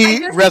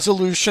 see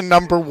resolution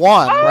number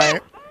 1,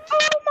 right?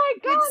 Oh my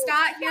God! Did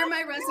Scott hear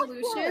my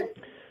resolution?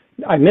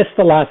 I missed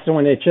the last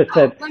one. It just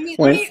said.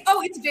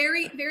 It's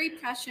very, very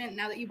prescient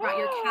now that you brought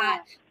your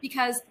cat,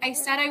 because I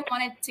said I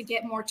wanted to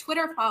get more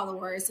Twitter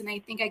followers, and I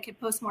think I could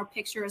post more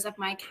pictures of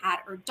my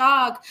cat or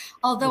dog,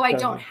 although I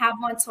don't have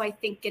one, so I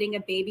think getting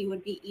a baby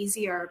would be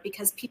easier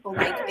because people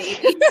like babies.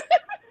 Did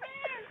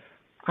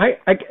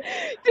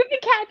the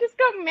cat just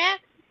go meh?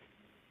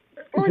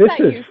 Or was that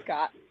you,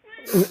 Scott?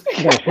 No,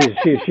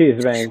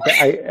 she's vain.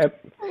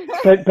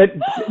 But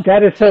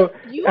that is so.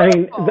 Beautiful.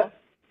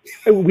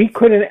 I mean, we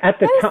couldn't at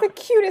the time. That is the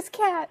cutest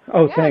cat.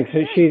 Oh, yeah, thanks.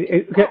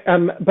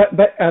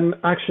 But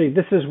actually,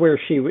 this is where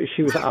she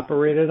was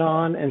operated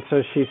on, and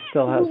so she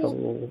still has a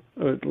little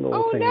thing there.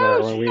 Oh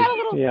no, she got a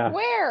little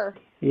square.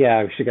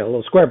 Yeah, she got a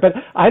little square. But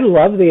I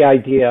love the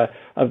idea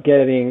of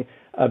getting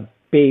a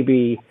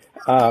baby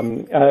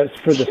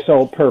for the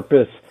sole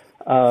purpose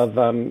of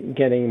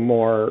getting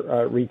more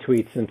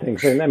retweets and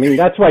things. And I mean,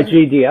 that's why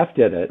GDF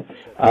did it.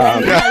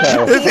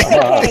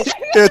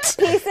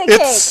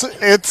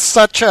 It's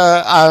such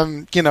a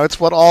it's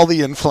what all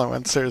the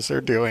influencers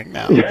are doing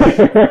now. And you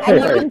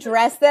can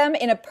dress them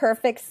in a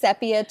perfect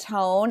sepia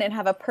tone and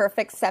have a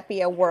perfect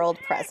sepia world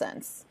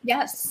presence.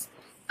 Yes.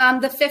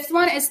 The fifth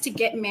one is to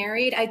get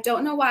married. I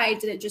don't know why I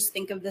didn't just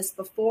think of this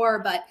before,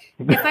 but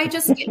if I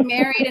just get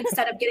married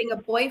instead of getting a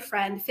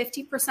boyfriend,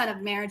 50% of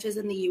marriages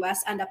in the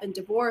U.S. end up in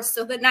divorce.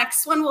 So the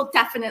next one will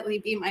definitely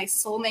be my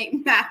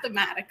soulmate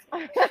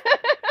mathematically.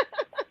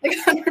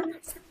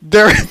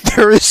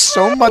 There is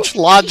so much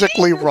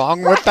logically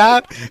wrong with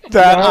that.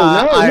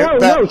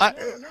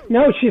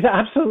 No, she's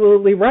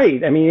absolutely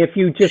right. I mean, if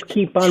you just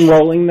keep on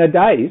rolling the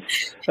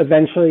dice,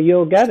 eventually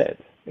you'll get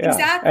it. Yeah.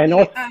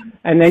 Exactly.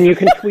 And then you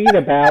can tweet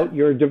about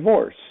your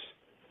divorce.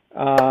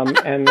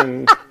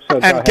 And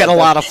get a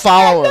lot of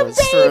followers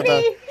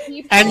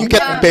and you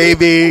get the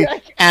baby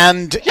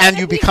and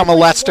you become a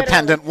less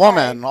dependent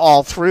woman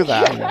all through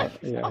that.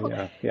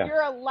 Yeah.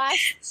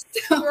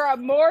 You're a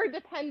more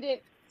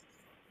dependent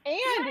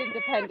and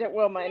independent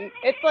woman.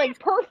 It's like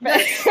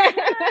perfect.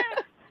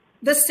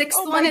 The sixth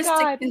one is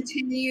to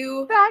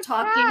continue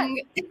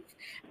talking.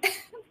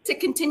 To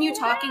continue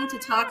talking to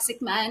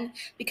toxic men,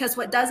 because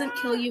what doesn't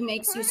kill you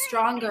makes you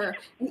stronger.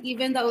 And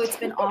even though it's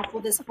been awful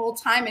this whole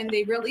time and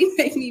they really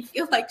make me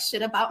feel like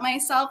shit about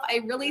myself, I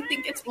really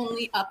think it's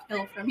only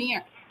uphill from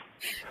here.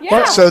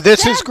 Yeah. So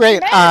this is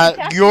great.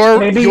 Your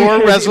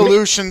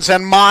resolutions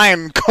and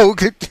mine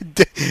coincide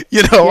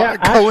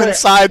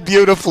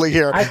beautifully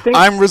here.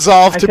 I'm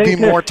resolved to be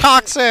more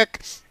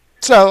toxic,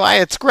 so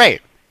it's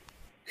great.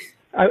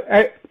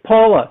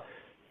 Paula,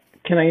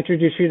 can I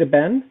introduce you to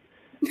Ben?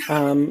 This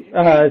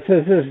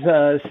is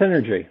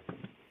Synergy.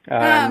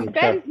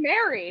 Ben's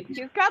married.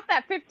 He's got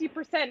that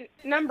 50%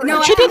 number.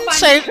 No, she didn't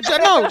say.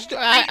 No,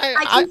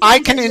 I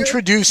can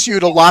introduce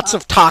you to lots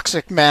of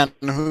toxic men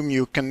whom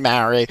you can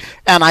marry,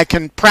 and I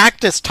can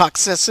practice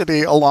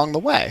toxicity along the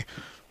way.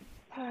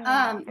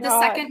 The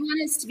second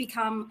one is to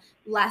become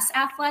less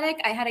athletic.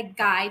 I had a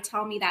guy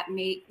tell me that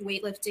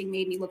weightlifting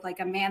made me look like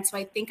a man. So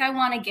I think I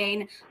want to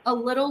gain a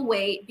little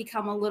weight,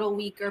 become a little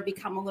weaker,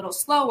 become a little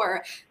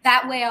slower.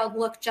 That way I'll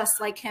look just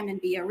like him and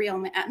be a real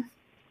man.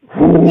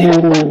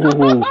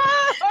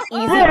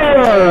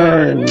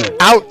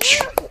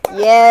 Ouch.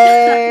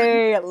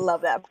 Yay.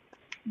 Love that.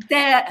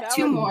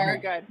 Two more.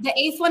 The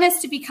eighth one is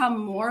to become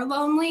more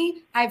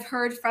lonely. I've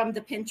heard from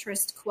the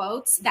Pinterest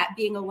quotes that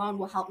being alone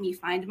will help me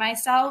find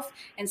myself.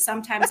 And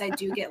sometimes I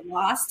do get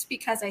lost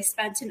because I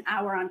spent an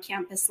hour on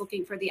campus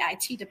looking for the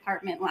IT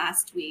department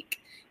last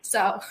week.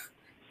 So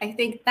I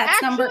think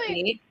that's number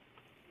 8.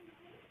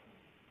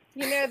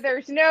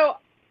 There's no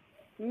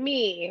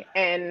me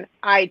in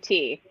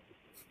IT,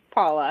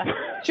 Paula.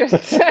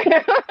 Just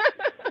saying.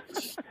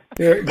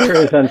 There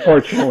is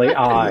unfortunately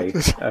I,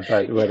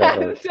 but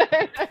whatever.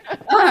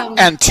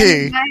 And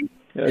T.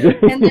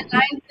 And the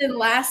ninth and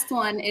last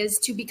one is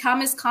to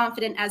become as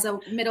confident as a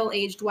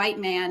middle-aged white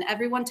man.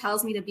 Everyone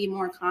tells me to be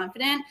more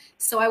confident,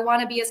 so I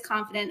want to be as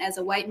confident as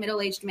a white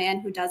middle-aged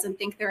man who doesn't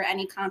think there are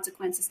any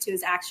consequences to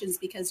his actions,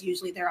 because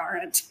usually there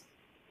aren't.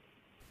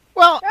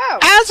 Well,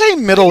 as a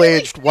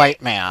middle-aged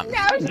white man,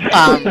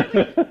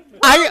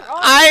 I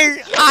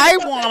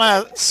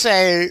want to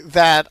say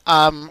that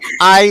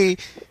I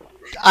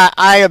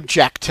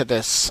object to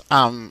this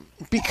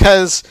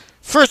because,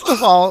 first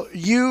of all,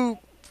 you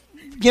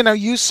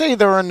say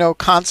there are no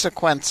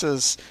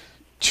consequences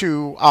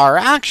to our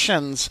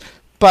actions,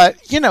 but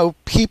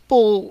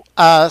people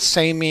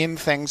say mean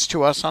things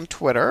to us on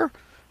Twitter,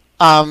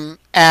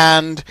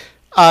 and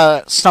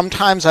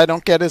sometimes I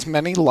don't get as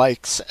many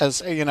likes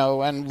as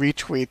and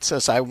retweets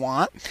as I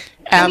want.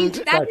 And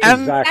that's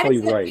exactly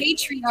that is right. The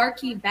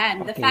patriarchy,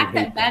 Ben. The fact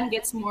that Ben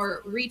gets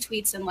more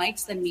retweets and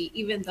likes than me,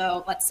 even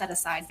though, let's set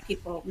aside,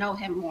 people know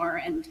him more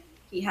and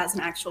he has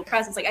an actual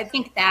presence. Like, I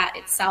think that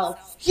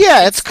itself.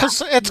 Yeah, it's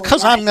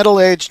because I'm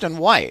middle-aged and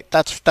white.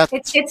 That's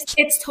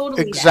it's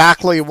totally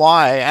exactly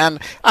why. And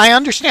I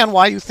understand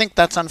why you think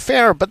that's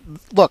unfair, but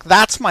look,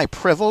 that's my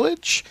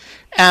privilege.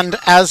 And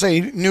as a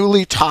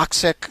newly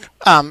toxic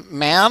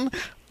man,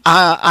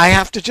 I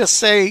have to just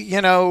say,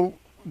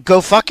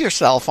 go fuck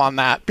yourself on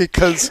that,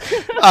 because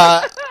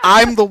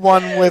I'm the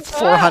one with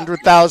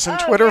 400,000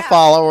 Twitter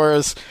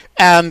followers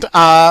and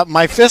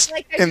my fist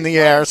in the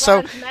air.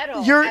 So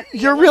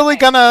you're really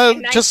gonna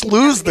just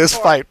lose this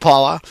fight,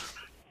 Paula.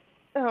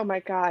 Oh my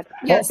God.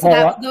 Yes,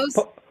 Paula,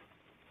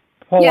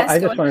 Yes, I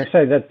just want to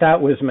say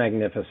that was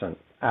magnificent.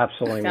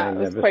 Absolutely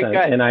magnificent. Quite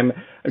good. And I'm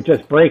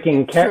just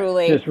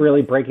Truly. just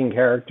really breaking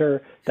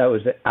character. That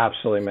was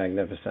absolutely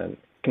magnificent.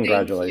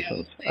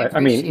 Congratulations. I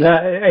mean,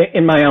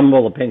 in my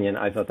humble opinion,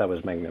 I thought that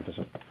was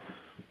magnificent.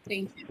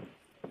 Thank you.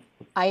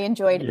 I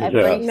enjoyed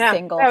every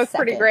single that was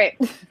second. pretty great.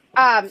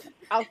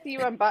 I'll see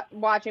you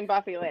watching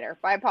Buffy later.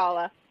 Bye,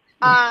 Paula.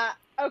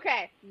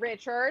 Okay,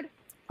 Richard.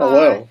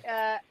 Hello.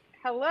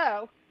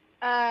 Hello.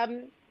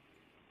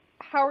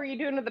 How are you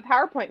doing with the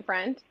PowerPoint,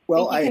 friend?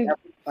 Well,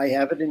 I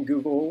have it in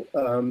Google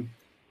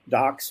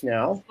Docs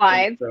now.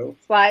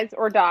 Slides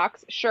or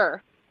Docs,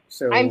 sure.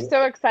 So I'm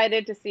so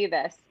excited to see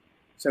this.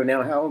 So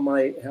now, how am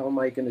I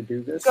going to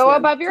do this? Go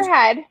above your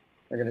head.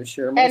 I'm going to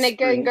share my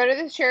screen. And go to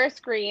the share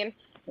screen,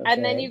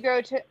 and then you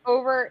go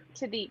over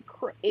to the.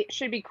 It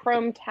should be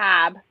Chrome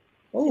tab.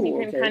 Oh, and you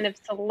can kind of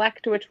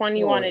select which one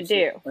you want to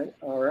do.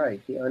 All right,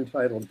 the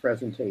untitled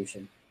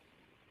presentation.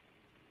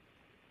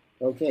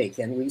 Okay,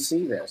 can we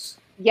see this?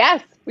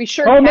 Yes, we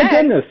sure can. Oh my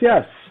goodness,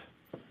 yes.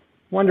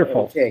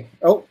 Wonderful. Okay.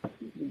 Oh,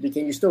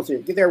 can you still see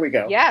it? There we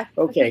go. Yes.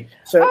 Okay.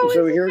 So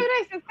here. So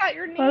nice. It's got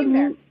your name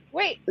there.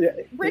 Wait,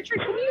 Richard,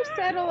 can you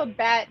settle a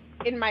bet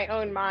in my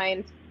own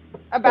mind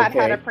about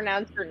how to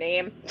pronounce your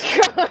name? Is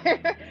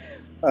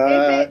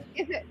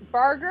it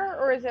Barger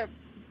or is it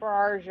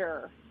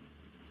Barger?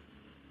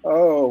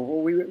 Oh,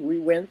 well, we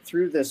went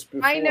through this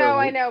before. I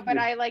know, but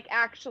I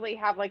actually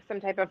have some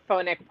type of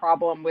phonic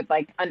problem with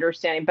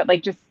understanding. But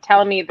just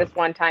tell me this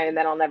one time, and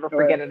then I'll never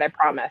forget it. I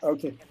promise.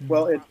 Okay.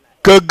 Well, it's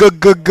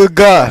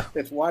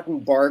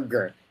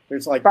Wattenbarger.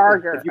 There's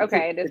Barger.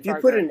 If you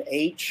put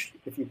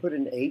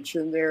an H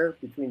in there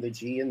between the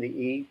G and the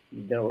E,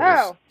 you know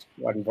it's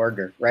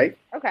Wattenbarger, right?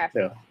 Okay.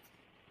 So,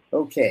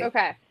 okay.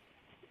 Okay.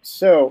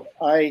 So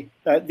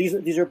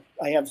these are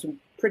I have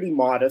some pretty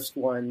modest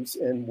ones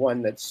and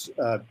one that's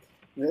that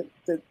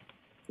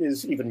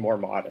is even more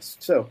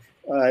modest. So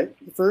the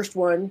first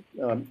one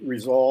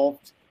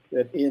resolved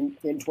that in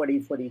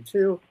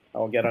 2022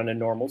 I'll get on a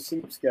normal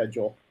sleep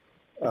schedule.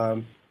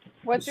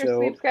 What's your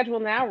sleep schedule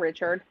now,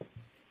 Richard?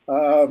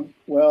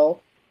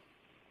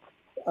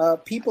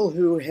 People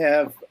who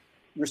have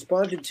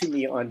responded to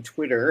me on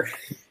Twitter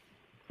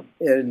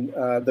in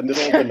the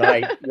middle of the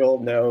night will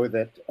know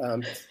that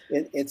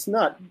it's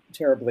not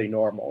terribly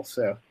normal.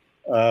 So,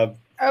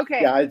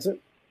 okay. Yeah.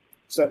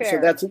 So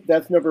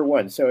that's number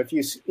one. So if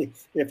you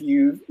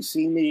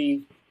see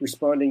me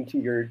responding to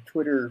your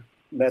Twitter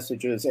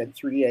messages at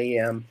 3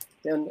 a.m.,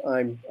 then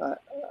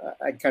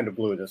I kind of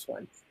blew this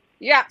one.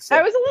 Yeah, so,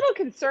 I was a little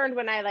concerned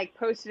when I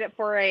posted at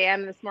 4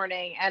 a.m. this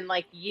morning, and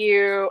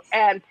you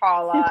and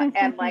Paula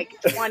and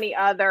 20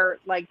 other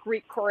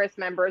Greek chorus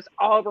members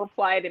all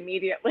replied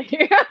immediately.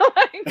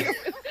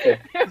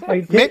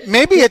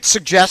 Maybe it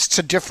suggests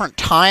a different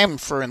time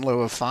for In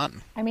Lieu of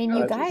Fun. I mean,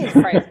 you guys,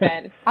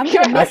 I'm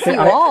gonna miss you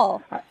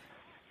all.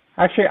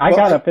 Actually, I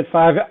got up at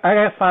 5.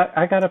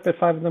 I got up at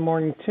 5 in the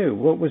morning too.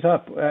 What was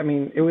up? I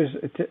mean, it was.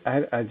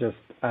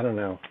 I don't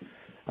know.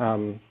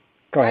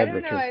 Go ahead, I don't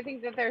Richard. know. I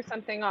think that there's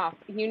something off.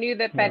 You knew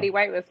that Betty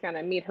White was going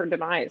to meet her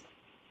demise.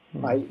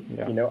 I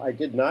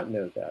did not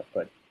know that,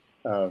 but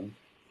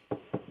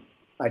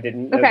I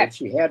didn't know that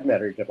she had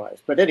met her demise.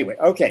 But anyway,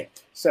 okay.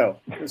 So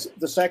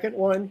the second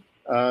one,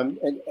 and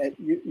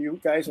you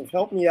guys have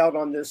helped me out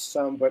on this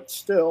some, but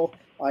still,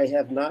 I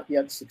have not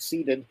yet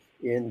succeeded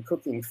in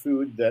cooking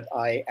food that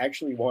I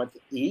actually want to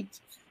eat.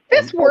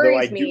 This although I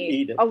worries do me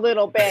eat it. a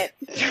little bit,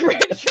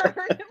 Richard.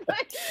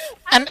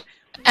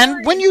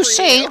 And when you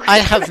say I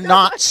have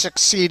not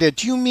succeeded,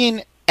 do you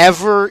mean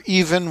ever,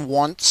 even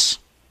once?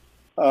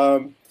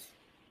 Um,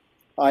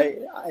 I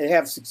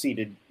have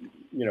succeeded,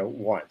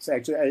 once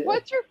actually.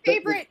 What's your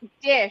favorite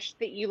dish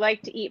that you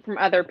like to eat from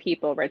other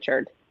people,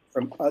 Richard?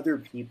 From other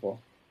people?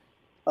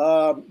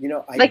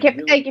 Like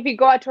if you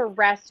go out to a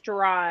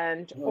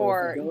restaurant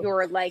or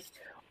you're like,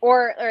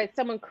 or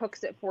someone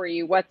cooks it for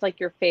you, what's like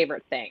your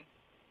favorite thing?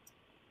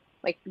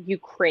 Like you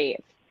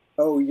crave.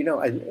 Oh,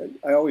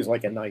 I always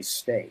like a nice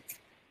steak.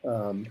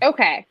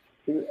 Okay.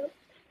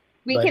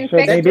 We can So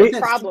fix maybe- this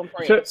problem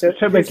for you.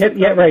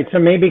 So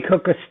maybe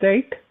cook a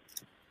steak.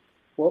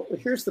 Well,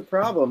 here's the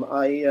problem.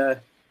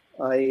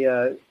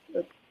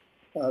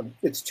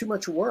 It's too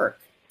much work.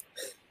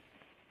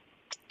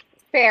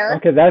 Fair.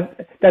 Okay,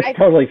 that's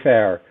totally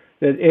fair.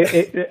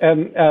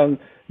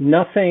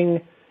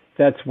 Nothing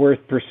that's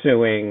worth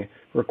pursuing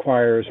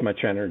requires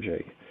much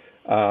energy.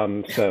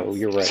 So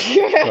you're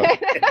right.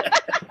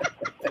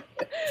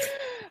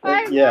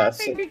 I'm Yes.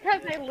 laughing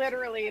because I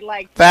literally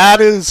like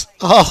That is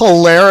a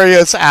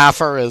hilarious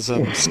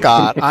aphorism,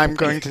 Scott. I'm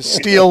going to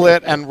steal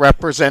it and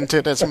represent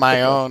it as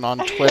my own on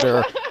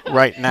Twitter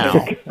right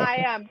now.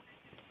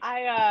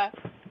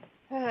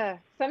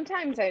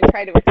 Sometimes I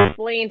try to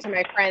explain to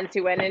my friends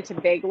who went into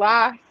Big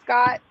Law,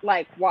 Scott,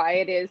 like why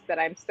it is that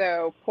I'm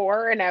so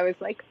poor. And I was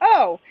like,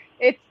 oh,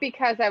 it's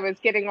because I was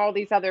getting all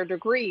these other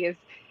degrees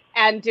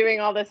and doing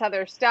all this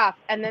other stuff.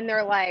 And then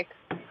they're like,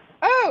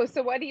 oh,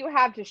 so what do you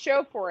have to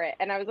show for it?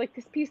 And I was like,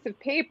 this piece of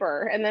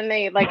paper. And then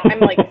I'm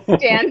like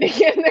standing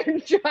in their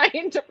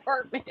giant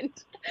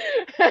apartment.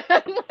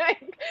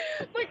 like,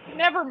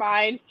 never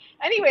mind.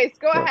 Anyways,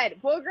 go ahead.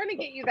 We're going to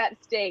get you that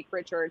steak,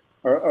 Richard.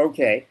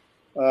 Okay.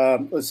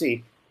 Let's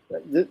see.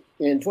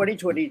 In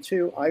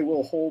 2022, I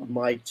will hold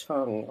my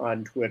tongue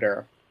on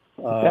Twitter.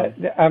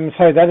 I'm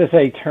sorry. That is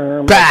a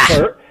term.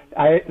 That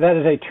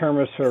is a term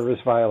of service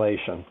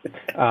violation.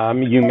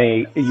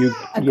 Agreed.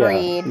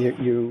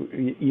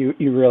 You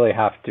really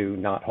have to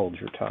not hold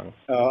your tongue.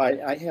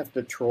 I have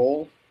to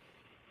troll.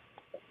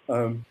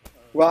 I'm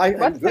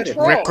What's good the at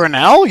troll? Rick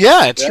Grinnell?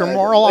 Yeah, it's your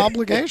moral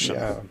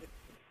obligation.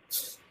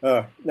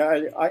 Yeah.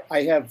 No,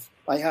 I have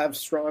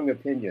strong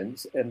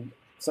opinions, and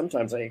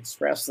sometimes I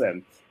express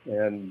them.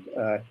 And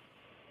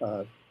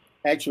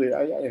actually,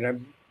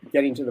 I'm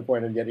getting to the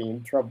point of getting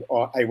in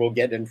trouble. I will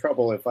get in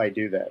trouble if I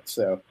do that.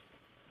 So.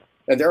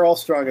 And they're all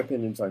strong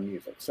opinions on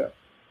music. So,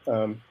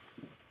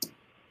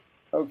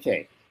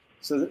 okay.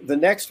 So the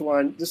next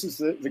one, this is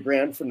the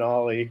grand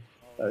finale.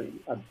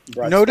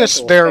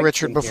 Notice there,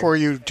 Richard, before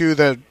you do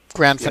the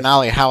grand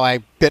finale, how I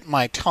bit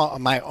my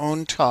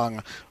own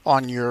tongue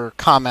on your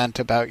comment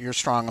about your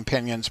strong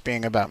opinions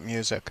being about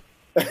music.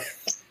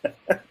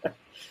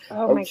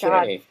 Oh my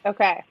God.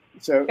 Okay.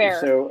 So,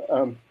 Fair.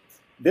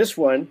 This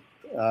one,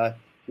 the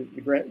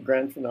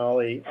grand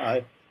finale.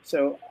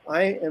 So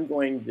I am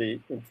going to, in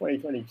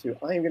 2022,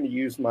 I am going to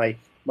use my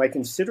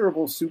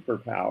considerable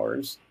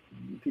superpowers.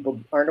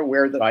 People aren't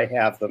aware that I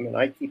have them, and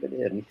I keep it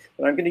hidden.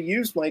 But I'm going to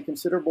use my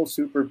considerable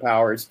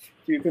superpowers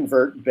to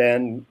convert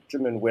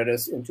Benjamin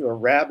Wittes into a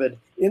rabid,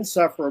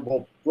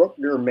 insufferable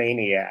Bruckner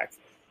maniac.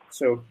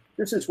 So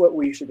this is what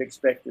we should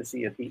expect to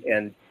see at the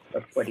end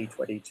of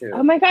 2022.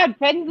 Oh my God,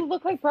 Ben, you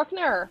look like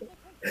Bruckner.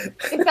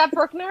 Is that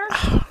Bruckner?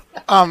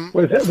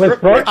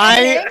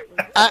 I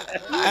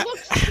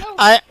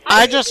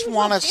just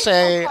want to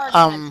say,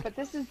 but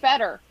this is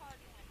better.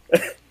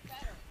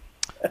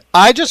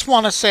 I just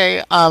want to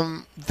say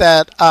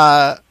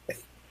that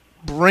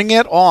bring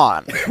it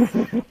on.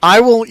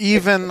 I will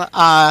even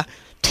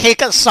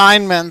take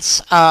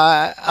assignments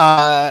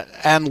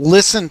and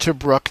listen to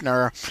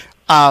Bruckner.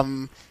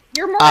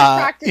 You're more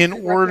attracted in to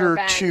order Bruckner,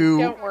 Ben. to.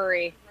 Don't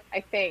worry.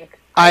 I think.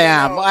 I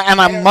am, and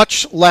I'm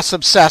much less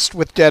obsessed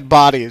with dead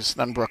bodies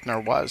than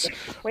Bruckner was.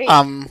 Wait,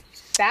 that sounds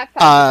like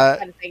a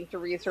fun thing to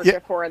research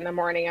it for in the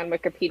morning on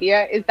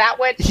Wikipedia. Is that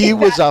what he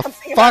was? A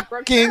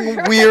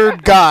fucking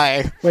weird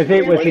guy. Was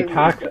he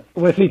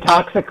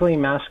toxically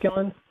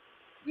masculine?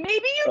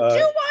 Maybe you do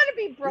want to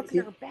be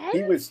Bruckner, Ben.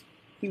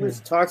 He was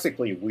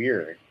toxically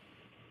weird.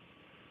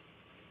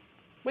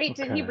 Wait,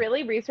 did he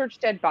really research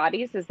dead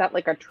bodies? Is that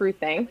like a true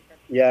thing?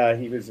 Yeah,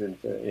 he was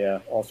into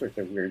all sorts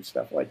of weird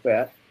stuff like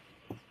that.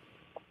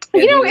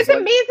 You know, it's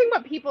amazing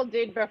what people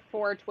did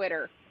before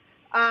Twitter.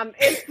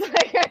 It's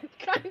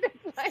kind of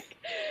like,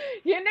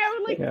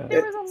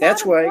 there was a lot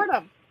of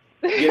boredom.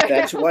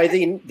 That's why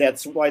the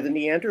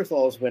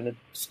Neanderthals went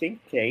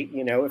extinct, Kate.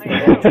 If they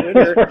had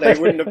Twitter, they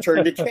wouldn't have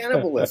turned to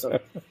cannibalism.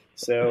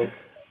 So,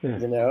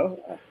 This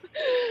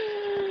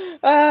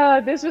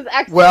was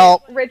excellent,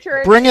 well,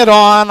 Richard. Bring it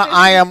on.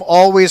 I am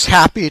always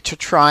happy to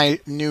try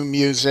new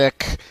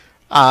music,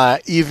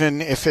 even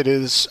if it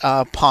is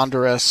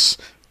ponderous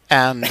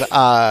and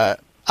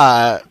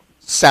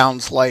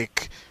sounds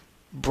like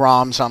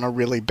Brahms on a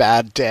really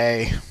bad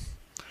day.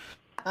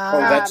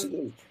 That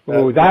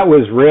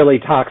was really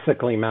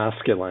toxically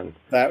masculine.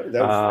 That was,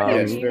 what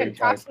are you even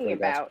talking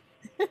about?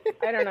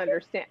 I don't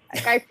understand.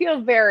 I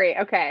feel very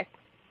okay.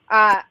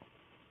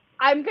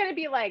 I'm gonna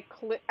be like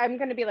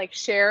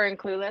Cher and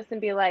Clueless and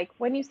be like,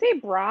 when you say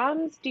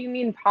Brahms, do you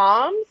mean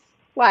palms?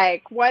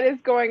 Like, what is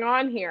going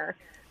on here?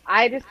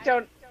 I just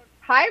don't.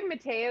 Hi,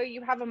 Mateo.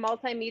 You have a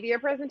multimedia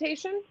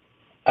presentation?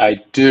 I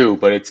do,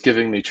 but it's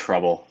giving me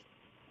trouble.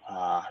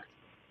 Oh,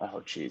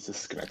 geez,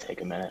 this is going to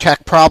take a minute.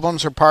 Tech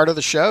problems are part of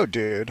the show,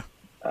 dude.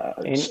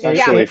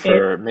 Especially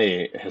for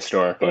me,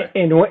 historically.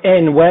 In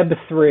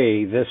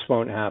Web3, this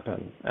won't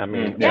happen. I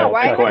mean, Yeah,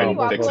 why haven't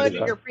you fixes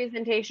uploaded it. your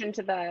presentation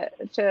to the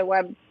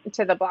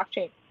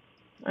blockchain?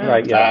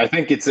 Right, yeah. I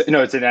think it's an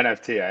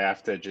NFT. I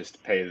have to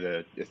just pay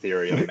the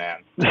Ethereum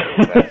man.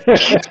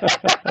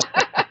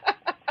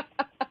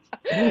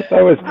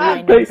 That was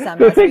I know some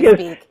as we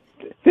speak.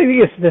 the thing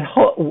is the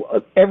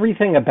whole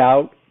everything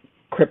about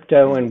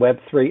crypto and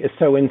Web3 is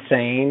so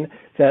insane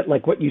that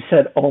like what you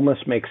said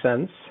almost makes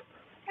sense.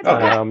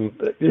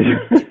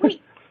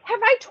 Wait, have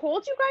I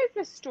told you guys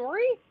the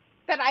story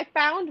that I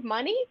found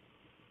money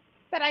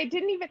that I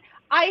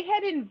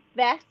had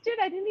invested?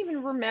 I didn't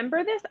even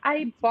remember this.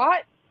 I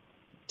bought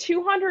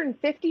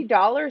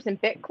 $250 in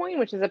Bitcoin,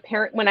 which is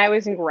apparent when I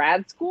was in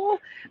grad school,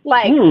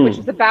 which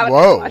is about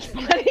as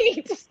much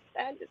money to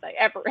spend as I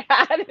ever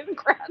had in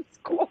grad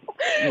school.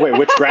 Wait,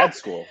 which grad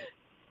school?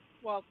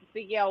 Well,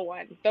 the Yale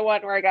one, the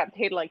one where I got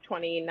paid like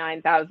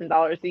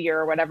 $29,000 a year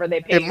or whatever they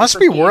paid. It must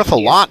be worth a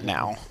lot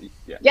now.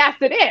 Yeah. Yes,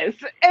 it is.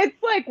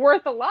 It's like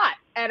worth a lot.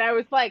 And I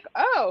was like,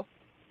 oh.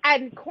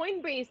 And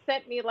Coinbase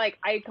sent me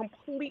I'd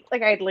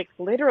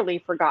literally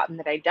forgotten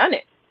that I'd done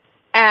it.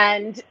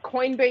 And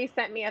Coinbase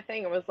sent me a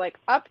thing. It was like,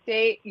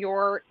 update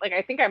your,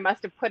 I think I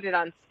must have put it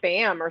on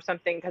spam or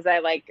something because I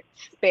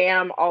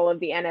spam all of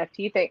the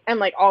NFT thing and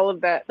all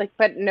of the,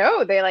 but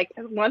no, they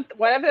one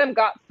of them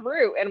got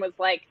through and was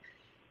like,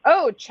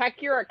 oh,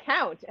 check your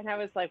account. And I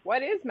was like,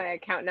 what is my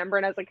account number?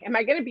 And I was like, am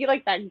I going to be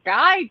like that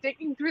guy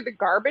digging through the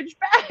garbage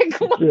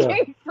bag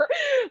looking for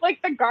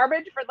the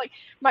garbage for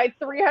my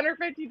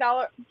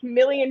 $350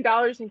 million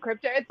in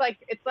crypto? It's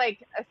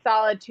like a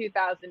solid $2,000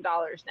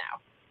 now.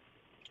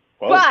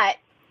 Whoa. But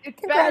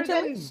it's better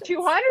than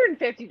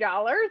 $250.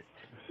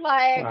 Wow.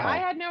 I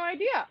had no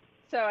idea.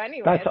 So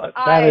anyway,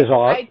 that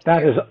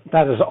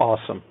is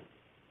awesome.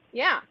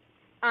 Yeah.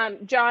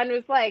 John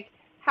was like,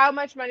 how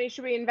much money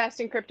should we invest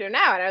in crypto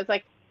now? And I was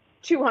like,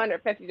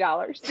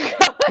 $250.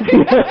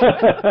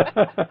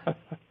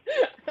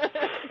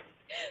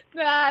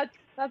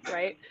 That's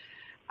right.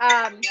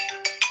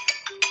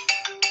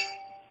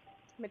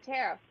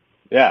 Mateo.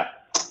 Yeah.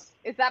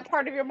 Is that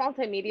part of your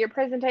multimedia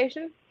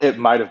presentation? It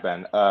might have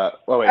been.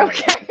 Wait.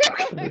 Okay.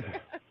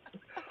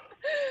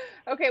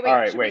 Okay, wait. All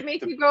right, should we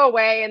make you go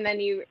away and then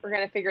we're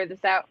going to figure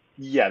this out?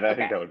 Yeah, I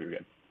think that would be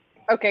good.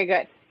 Okay,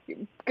 good.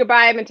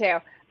 Goodbye,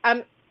 Mateo.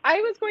 I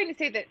was going to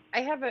say that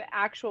I have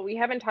we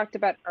haven't talked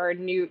about our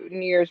New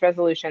Year's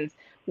resolutions.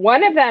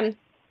 One of them,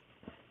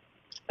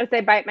 as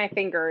I bite my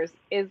fingers,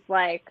 is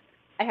I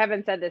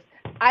haven't said this.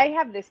 I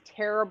have this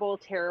terrible,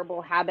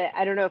 terrible habit.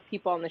 I don't know if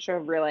people on the show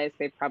have realized.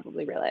 They've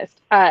probably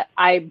realized.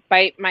 I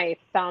bite my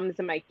thumbs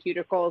and my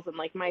cuticles and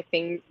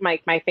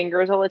my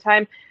fingers all the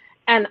time.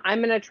 And I'm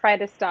going to try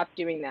to stop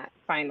doing that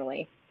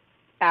finally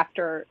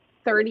after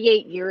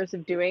 38 years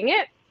of doing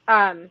it.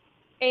 And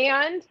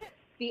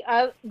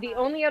the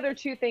only other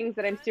two things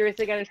that I'm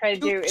seriously going to try to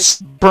do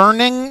is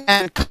burning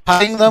and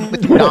cutting them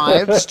with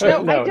knives.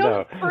 No, I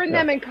don't burn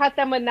them and cut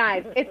them with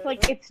knives.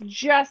 It's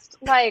just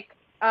I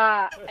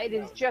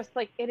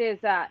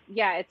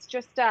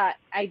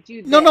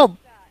do this. No.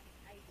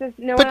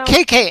 No but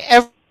KK,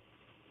 every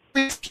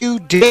few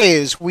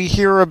days we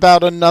hear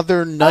about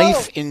another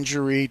knife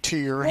injury to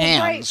your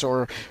hands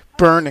or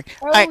burning.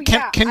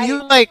 Can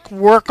you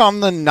work on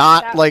the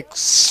not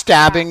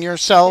stabbing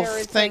yourself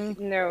thing?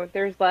 No,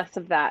 there's less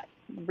of that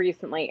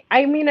recently.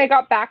 I mean, I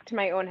got back to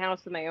my own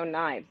house with my own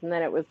knives, and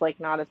then it was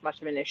not as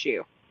much of an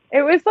issue.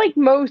 It was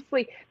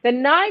mostly the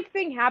knife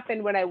thing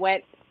happened when I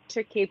went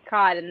to Cape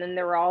Cod, and then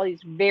there were all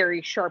these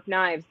very sharp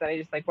knives that I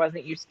just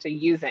wasn't used to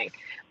using.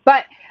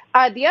 But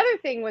the other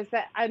thing was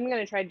that I'm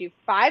going to try to do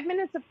 5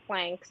 minutes of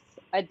planks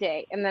a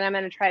day, and then I'm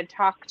going to try to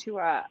talk to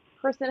a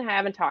person I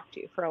haven't talked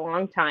to for a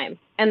long time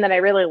and that I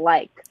really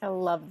like. I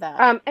love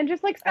that. And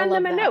just send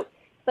them a note.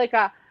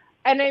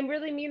 And I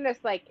really mean this,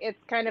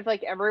 it's kind of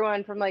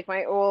everyone from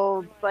my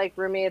old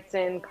roommates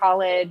in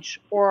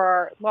college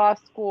or law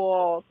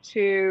school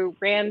to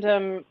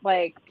random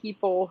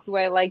people who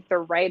I like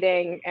their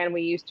writing and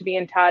we used to be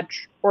in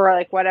touch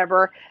or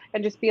whatever,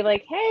 and just be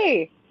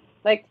hey,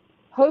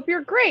 hope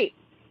you're great.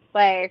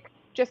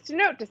 Just a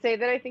note to say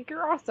that I think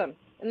you're awesome.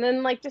 And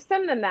then just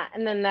send them that.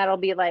 And then that'll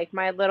be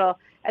my little,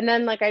 and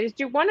then I just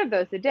do one of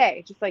those a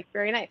day, just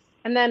very nice.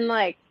 And then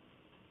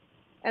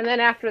and then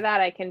after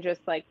that I can just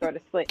go to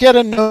sleep. Get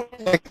a note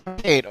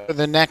for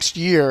the next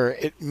year.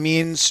 It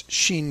means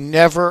she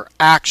never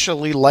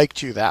actually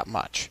liked you that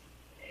much.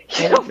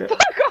 Fuck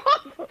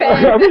off,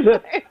 Ben. I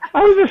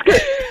was just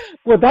good.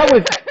 Well, that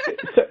was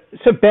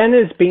so Ben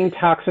is being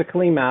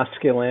toxically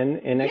masculine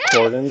in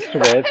accordance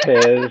with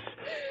his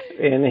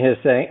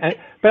thing.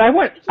 But I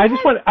want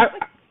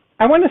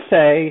to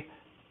say,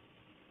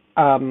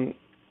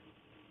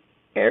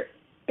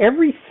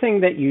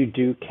 everything that you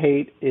do,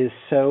 Kate, is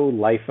so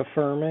life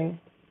affirming.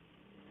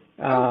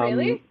 Oh,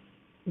 really?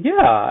 Yeah,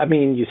 I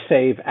mean, you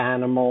save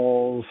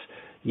animals,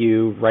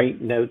 you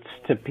write notes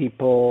to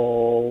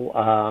people,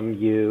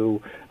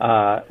 you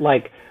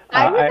like.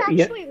 I was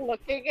actually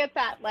looking at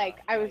that, like,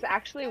 I was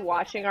actually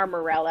watching our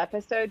Morel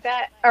episode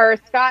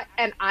Scott,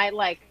 and I,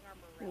 like,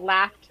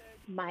 laughed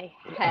my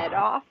head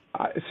off.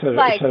 So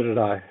Like, did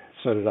I.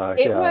 So did I.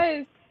 it Yeah.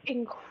 was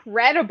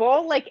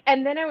incredible. Like,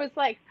 and then I was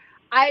like,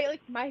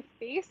 my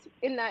face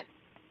in that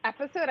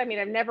episode, I mean,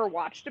 I've never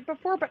watched it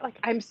before, but, like,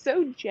 I'm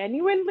so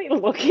genuinely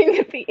looking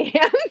at the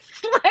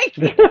ants, like,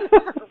 in the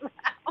morale.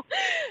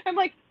 I'm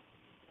like,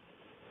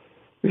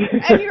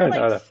 and you're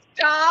like,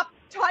 stop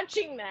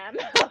touching them.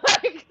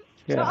 Like,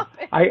 stop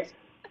it.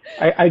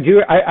 I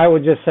do. I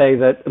would just say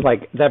that,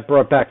 like, that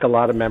brought back a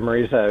lot of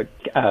memories.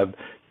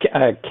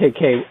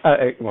 KK,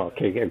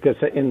 because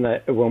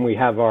when we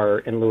have our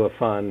In Lieu of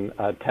Fun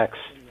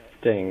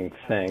texting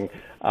thing,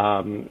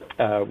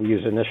 we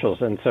use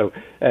initials, and so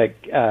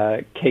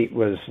Kate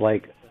was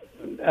like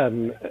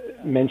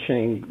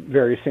mentioning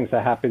various things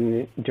that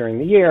happened during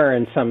the year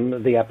and some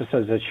of the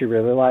episodes that she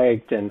really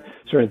liked and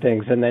certain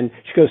things, and then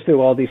she goes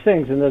through all these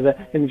things,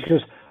 and she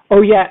goes,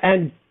 "Oh yeah,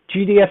 and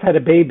GDF had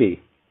a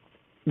baby."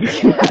 Like,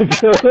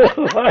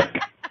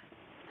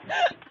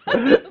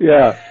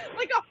 yeah.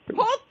 Like a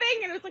whole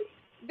thing, and it was like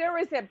there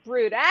was a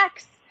Brood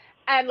X,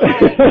 and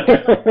like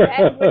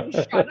Ben wouldn't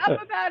shut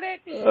up about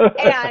it,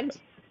 and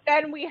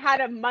then we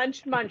had a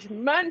munch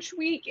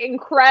week,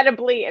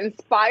 incredibly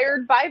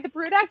inspired by the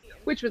Brood X,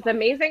 which was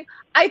amazing.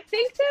 I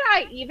think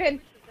that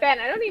Ben,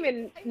 I don't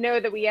even know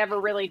that we ever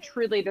really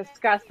truly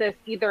discussed this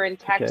either in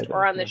text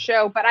or on the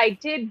show, but I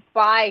did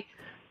buy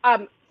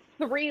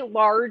 3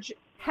 large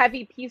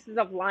heavy pieces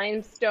of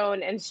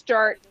limestone and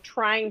start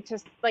trying to,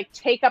 like,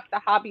 take up the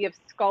hobby of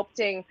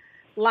sculpting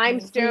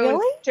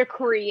limestone to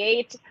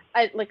create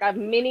a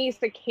mini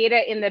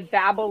cicada in the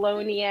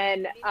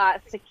Babylonian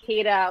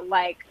cicada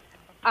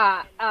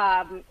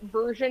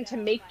version to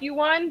make you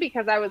one,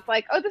 because I was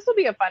like, oh, this will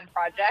be a fun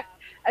project.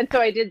 And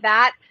so I did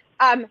that.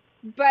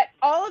 But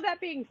all of that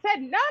being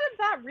said, none of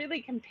that really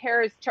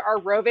compares to our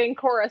roving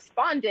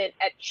correspondent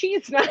at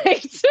Cheese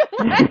Night,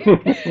 like,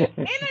 in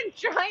a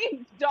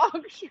giant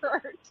dog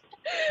shirt,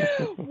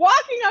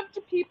 walking up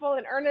to people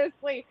and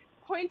earnestly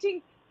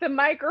pointing the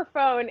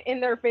microphone in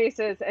their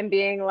faces and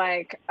being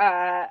like,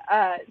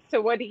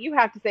 so what do you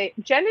have to say?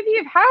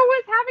 Genevieve, how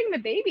was having the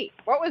baby?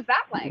 What was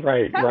that like?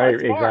 Right,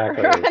 exactly.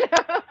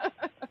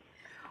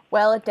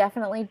 Well, it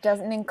definitely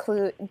didn't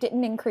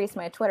increase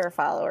my Twitter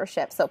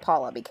followership, so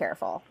Paula, be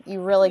careful.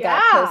 You really got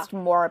to post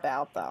more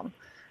about them.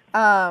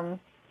 But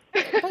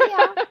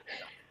yeah,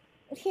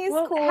 he's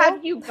cool.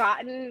 Have you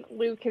gotten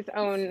Luke his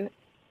own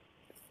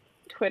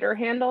Twitter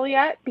handle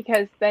yet?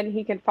 Because then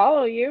he can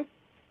follow you.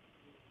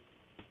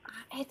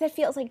 That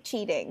feels like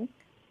cheating.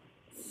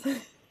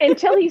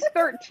 Until he's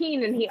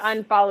 13 and he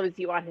unfollows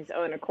you on his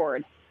own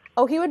accord.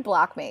 Oh, he would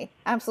block me.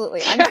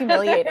 Absolutely. I'm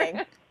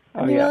humiliating.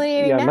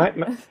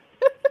 Yeah.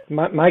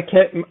 My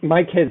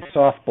kids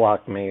soft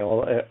block me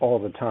all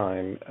the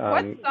time.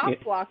 What's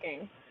soft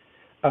blocking?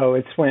 Oh,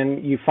 it's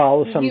when you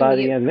follow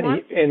somebody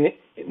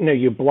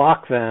you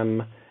block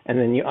them and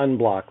then you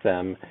unblock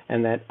them,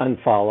 and that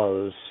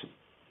unfollows,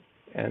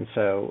 and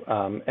so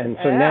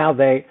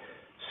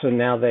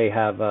now they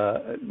have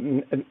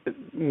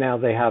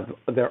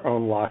their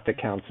own locked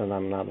accounts, and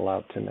I'm not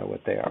allowed to know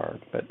what they are.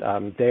 But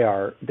they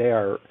are.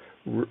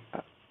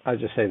 I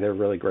just say they're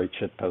really great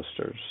shit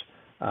posters.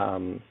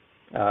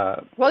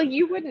 Well,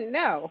 you wouldn't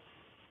know.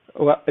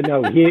 Well,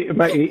 no, Do you have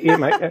a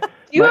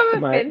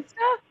Finsta?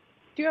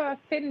 Do you have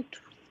a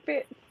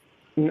fit?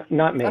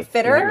 Not me. A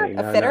fitter? Me,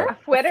 no, a fitter? No.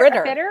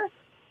 A fitter?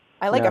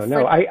 I like a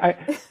fritter. No,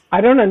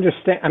 I don't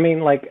understand. I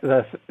mean, like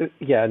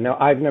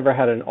I've never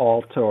had an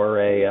alt or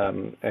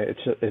a.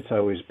 It's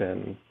always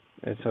been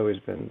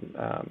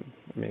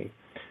me.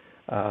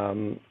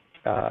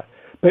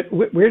 But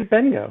where'd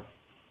Ben go?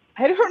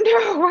 I don't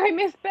know. I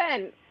miss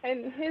Ben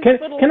and his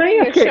little can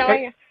thing I is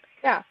showing.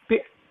 Yeah.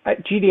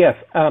 GDF.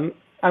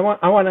 I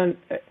want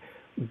to.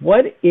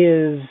 What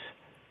is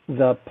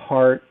the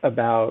part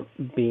about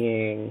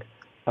being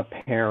a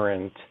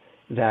parent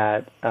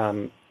that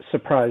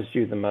surprised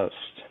you the most?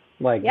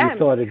 Like, you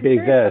thought it'd be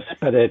this,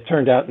 but it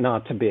turned out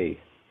not to be,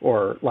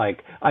 or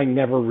like, I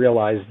never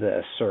realized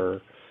this,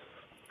 or.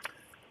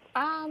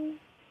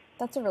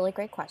 That's a really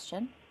great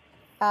question.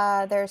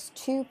 There's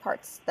 2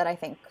 parts that I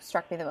think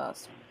struck me the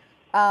most.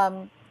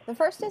 The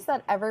first is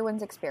that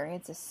everyone's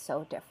experience is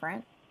so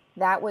different.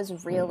 That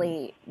was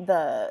really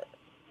the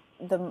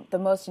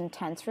most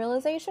intense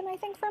realization, I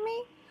think, for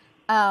me.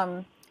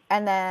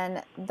 And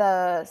then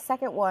the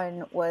second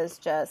one was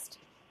just,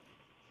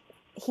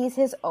 he's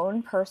his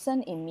own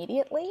person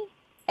immediately.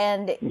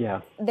 And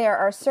there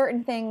are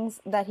certain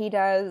things that he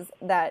does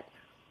that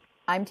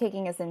I'm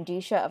taking as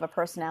indicia of a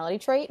personality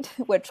trait,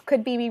 which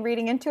could be me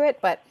reading into it,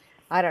 but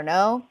I don't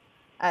know.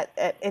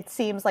 It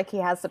seems like he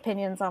has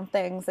opinions on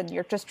things, and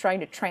you're just trying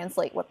to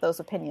translate what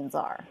those opinions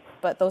are.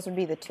 But those would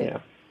be the 2. Yeah.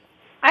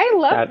 I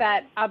love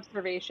that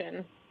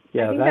observation.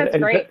 Yeah, I think that's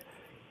great.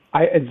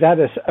 That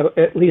is,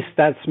 at least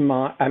that's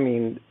my, I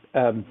mean,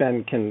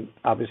 Ben can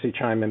obviously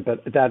chime in,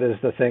 but that is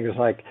the thing, is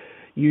like,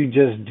 you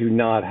just do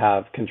not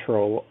have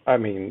control. I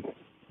mean,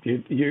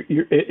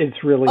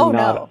 it's really Oh,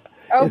 not, no.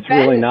 Oh, it's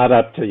really Ben. not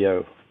up to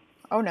you.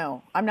 Oh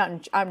no, I am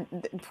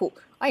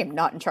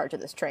not in charge of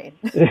this train.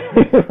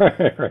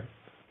 Right.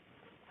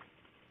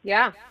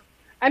 Yeah.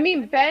 I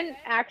mean, Ben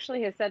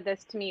actually has said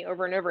this to me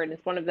over and over, and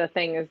it's one of the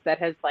things that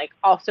has like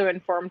also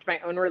informed my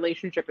own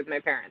relationship with my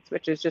parents,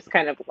 which is just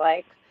kind of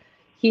like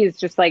he's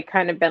just like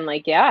kind of been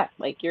like, yeah,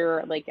 like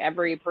you're like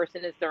every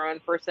person is their own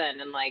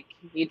person, and like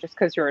you just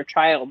because you're a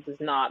child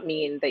does not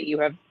mean that you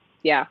have,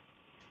 yeah,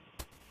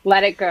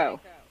 let it go.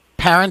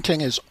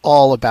 Parenting is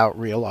all about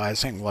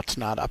realizing what's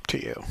not up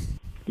to you.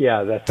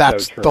 Yeah, that's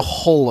That's so true. the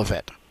whole of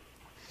it.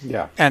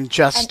 Yeah. And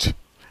just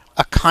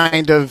a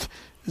kind of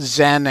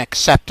Zen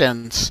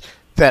acceptance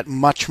that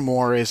much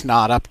more is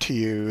not up to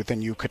you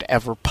than you could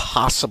ever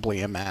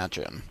possibly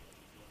imagine.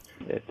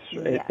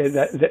 Yeah,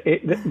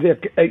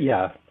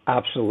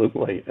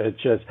 absolutely.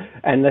 It's just,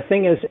 and the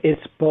thing is,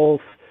 it's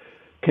both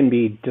can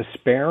be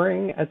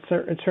despairing at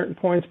certain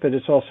points, but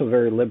it's also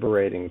very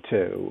liberating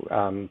too,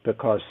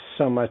 because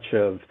so much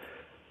of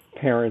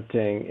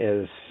parenting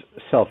is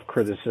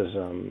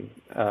self-criticism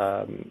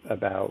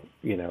about,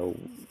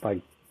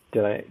 like,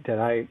 did I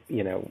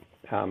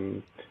make a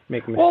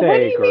mistake? Well, what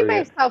do you mean by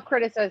or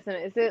self-criticism?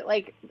 Is it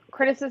like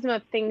criticism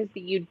of things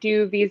that you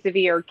do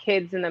vis-a-vis your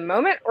kids in the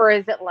moment, or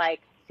is it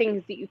like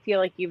things that you feel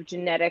like you've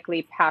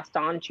genetically passed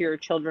on to your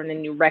children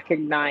and you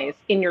recognize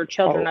in your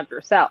children of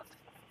yourself?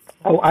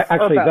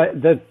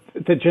 Actually,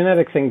 the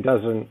genetic thing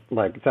doesn't,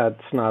 like,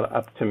 that's not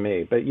up to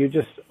me. But you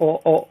just,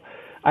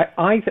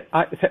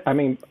 I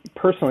mean,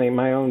 personally,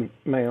 my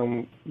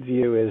own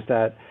view is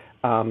that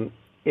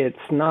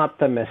it's not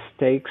the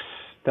mistakes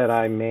that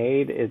I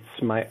made.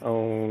 It's my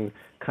own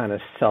kind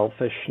of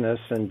selfishness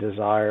and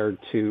desire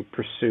to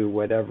pursue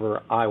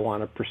whatever I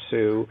want to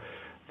pursue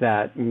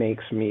that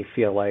makes me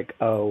feel like,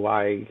 oh,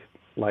 I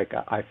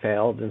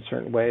failed in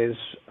certain ways.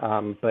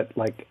 But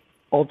like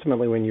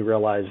ultimately, when you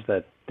realize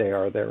that they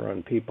are their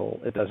own people,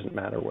 it doesn't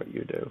matter what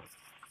you do.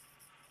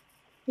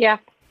 Yeah.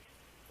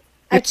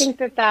 I think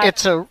that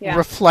it's a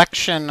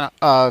reflection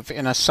of,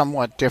 in a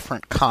somewhat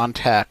different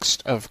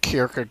context, of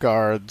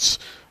Kierkegaard's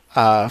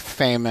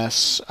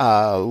famous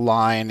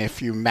line,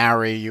 if you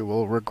marry, you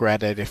will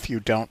regret it. If you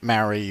don't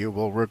marry, you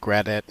will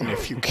regret it. And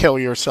if you kill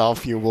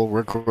yourself, you will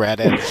regret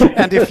it.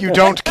 And if you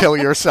don't kill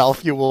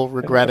yourself, you will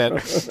regret it.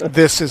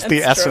 This is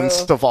the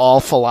essence of all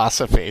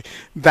philosophy.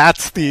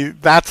 That's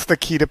the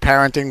key to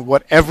parenting.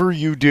 Whatever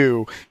you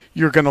do,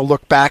 you're going to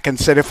look back and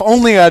say, if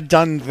only I'd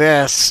done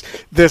this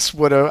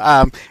would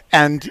have,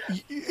 and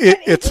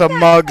it's a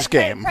mug's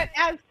game.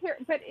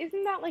 But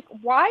isn't that like,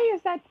 why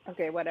is that?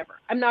 Okay, whatever.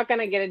 I'm not going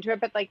to get into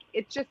it, but like,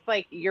 it's just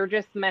like, you're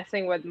just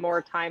messing with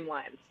more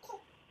timelines.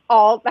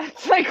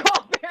 That's like,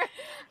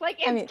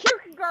 it's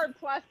Kierkegaard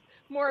plus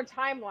more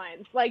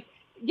timelines. Like,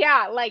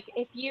 yeah, like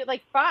if you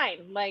like, fine.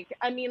 Like,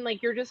 I mean,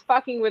 like you're just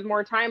fucking with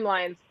more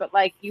timelines, but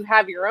like you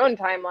have your own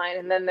timeline,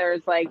 and then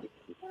there's like,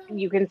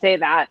 you can say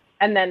that.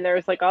 And then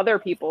there's like other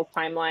people's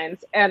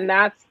timelines. And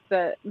that's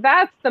the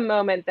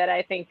moment that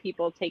I think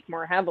people take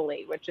more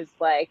heavily, which is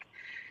like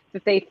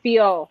that they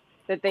feel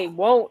that they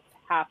won't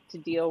have to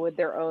deal with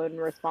their own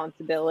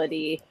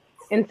responsibility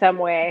in some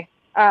way,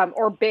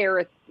 or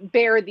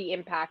bear the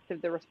impact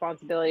of the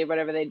responsibility of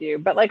whatever they do.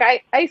 But like,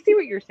 I see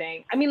what you're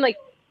saying. I mean, like,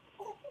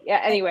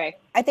 yeah, anyway.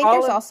 I think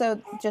there's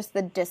also just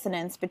the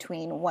dissonance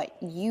between what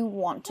you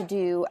want to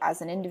do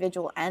as an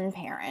individual and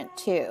parent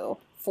too,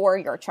 for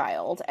your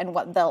child, and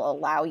what they'll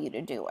allow you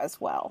to do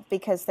as well.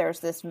 Because there's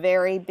this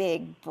very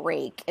big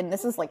break, and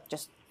this is like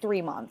just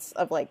 3 months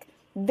of like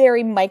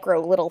very micro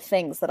little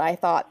things that I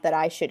thought that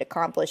I should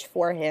accomplish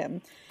for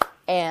him.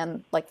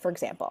 And like, for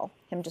example,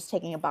 him just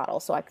taking a bottle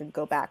so I could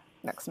go back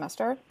next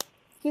semester.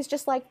 He's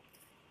just like,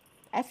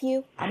 F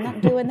you, I'm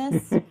not doing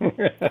this.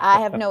 I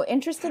have no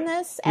interest in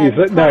this. And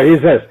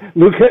he's this.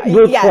 Luke's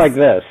yes, like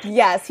this.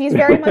 Yes, he's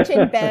very much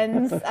in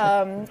Ben's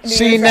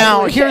See,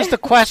 now, here's the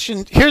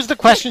question,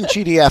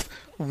 GDF.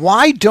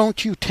 Why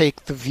don't you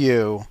take the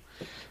view,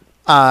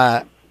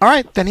 all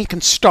right, then he can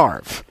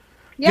starve.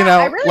 Yeah,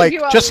 I really like, do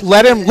just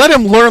let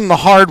him learn the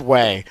hard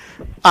way.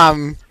 I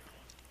mean,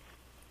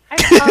 like,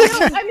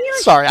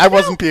 sorry, I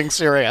wasn't being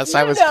serious.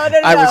 I was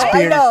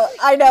being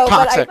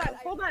toxic. But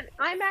hold on.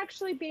 I'm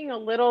actually being a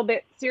little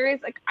bit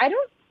serious. Like, I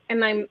don't,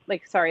 and I'm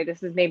like, sorry,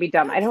 this is maybe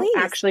dumb. I don't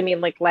actually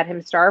mean like let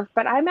him starve,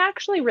 but I'm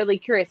actually really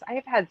curious. I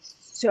have had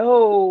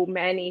so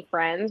many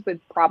friends with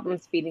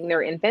problems feeding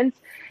their infants,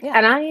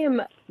 and I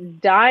am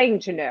dying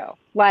to know,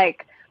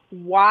 like,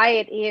 why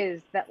it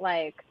is that,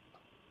 like,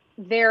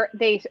 I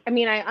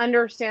mean, I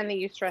understand that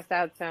you stress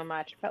out so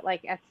much, but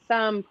like at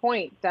some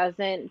point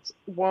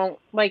won't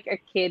like a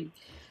kid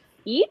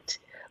eat?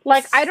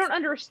 Like, I don't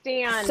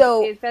understand.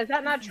 So is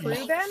that not true,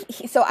 Ben?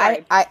 So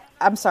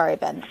I'm sorry,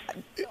 Ben.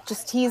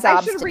 Just he's I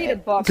obstinate. should read a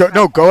book.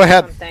 Go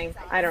ahead. Something.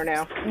 I don't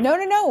know.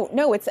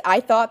 No. It's, I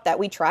thought that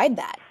we tried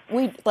that.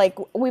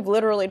 We've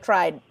literally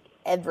tried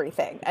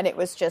everything. And it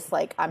was just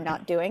like, I'm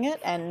not doing it.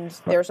 And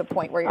there's a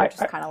point where you're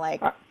just kind of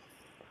like...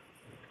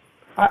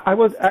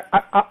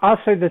 I'll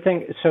say the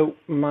thing. So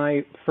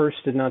my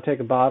first did not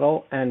take a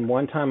bottle, and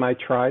one time I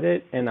tried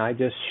it, and I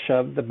just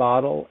shoved the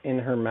bottle in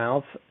her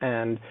mouth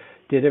and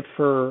did it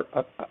for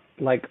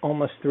like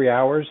almost 3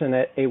 hours, and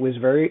it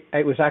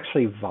was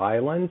actually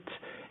violent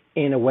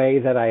in a way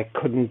that I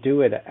couldn't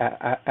do it.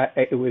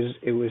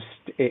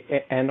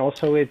 And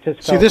also it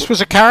just See, this was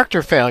a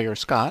character failure,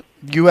 Scott.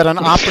 You had an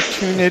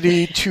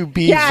opportunity to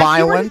be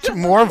violent,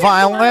 more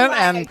violent,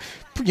 and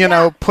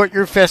put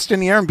your fist in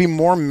the air and be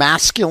more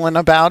masculine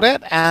about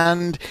it.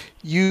 And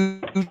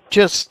you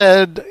just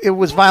said it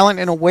was violent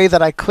in a way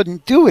that I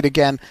couldn't do it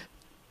again.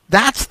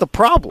 That's the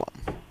problem.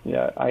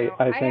 Yeah,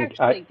 I think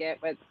I actually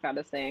get what Scott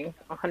is saying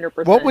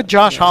 100%. What would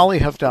Josh Hawley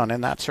have done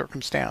in that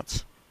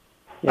circumstance?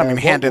 Yeah, I mean,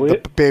 handed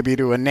the baby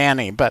to a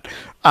nanny, but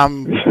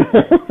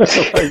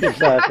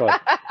exactly.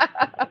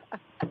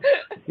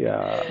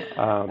 Yeah.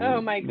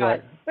 Oh my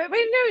God! But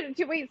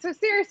wait. So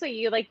seriously,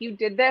 you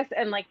did this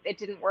and it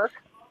didn't work?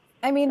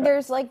 I mean,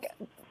 there's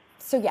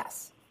so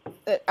yes.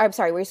 I'm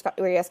sorry. Were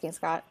you asking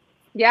Scott?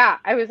 Yeah,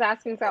 I was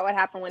asking Scott what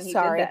happened when he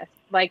did this.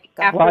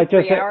 After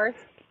 3 hours.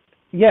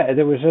 Yeah,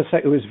 it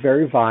was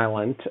very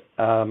violent.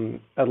 In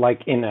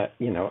a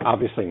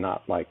obviously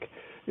not but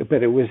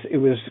it was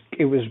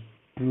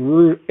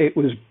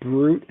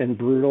brute and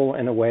brutal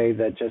in a way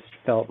that just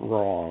felt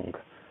wrong,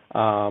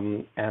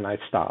 and I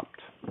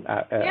stopped.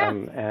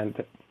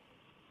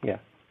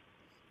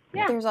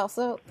 There's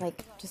also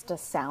just a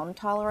sound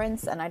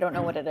tolerance, and I don't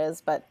know what it is,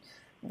 but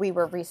we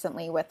were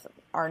recently with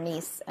our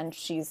niece, and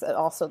she's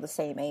also the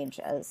same age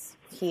as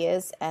he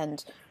is,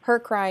 and her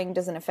crying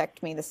doesn't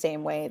affect me the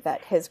same way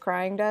that his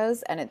crying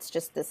does, and it's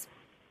just this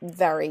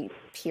very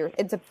pure.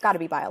 It's got to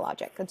be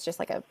biologic. It's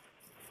just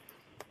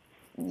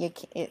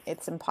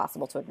it's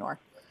impossible to ignore.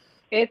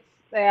 I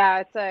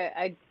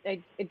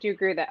do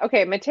agree with that.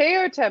 Okay,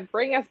 Mateo, to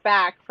bring us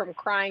back from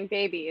crying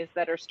babies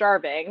that are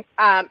starving,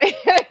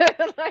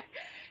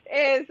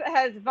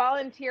 has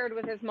volunteered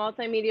with his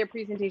multimedia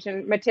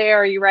presentation. Mateo,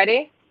 are you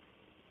ready?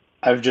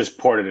 I've just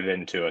ported it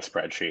into a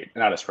spreadsheet.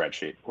 Not a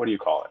spreadsheet. What do you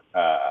call it?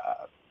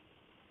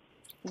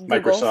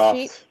 Microsoft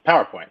sheet?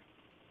 PowerPoint.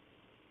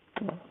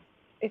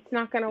 It's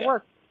not going to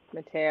work,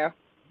 Mateo.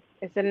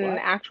 Is it an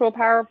actual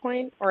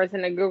PowerPoint or is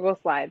it a Google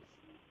Slides?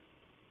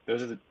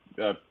 Those are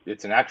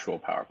it's an actual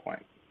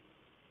PowerPoint.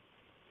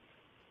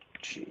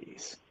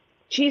 Jeez.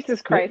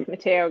 Jesus Christ,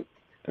 Mateo.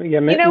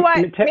 Yeah, you know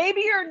what?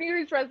 Maybe your New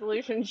Year's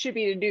resolution should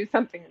be to do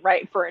something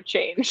right for a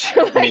change.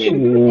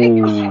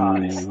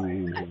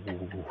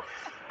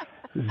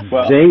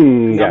 Well,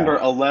 number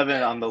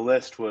 11 on the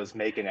list was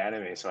make an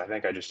enemy, so I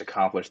think I just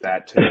accomplished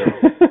that too.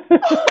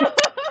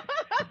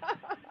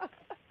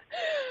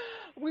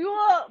 We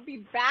will be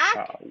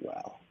back. Oh,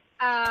 wow.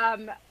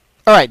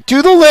 All right,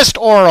 do the list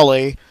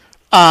orally.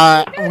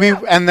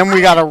 And then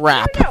we got to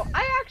wrap. No,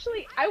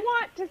 I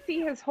want to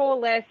see his whole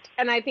list,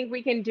 and I think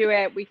we can do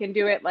it. We can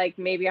do it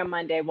maybe on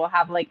Monday. We'll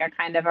have a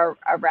kind of a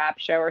wrap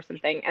show or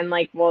something, and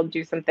we'll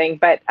do something.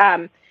 But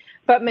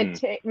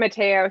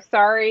Mateo,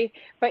 sorry,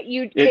 but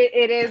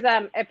it is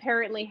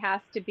apparently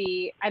has to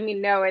be. I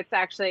mean, no, it's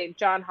actually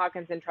John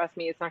Hawkinson. Trust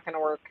me, it's not going to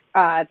work.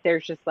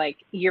 There's just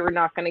you're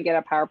not going to get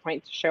a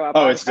PowerPoint to show up.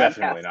 Oh, it's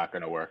definitely not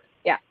going to work.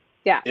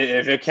 Yeah.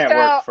 If it can't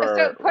work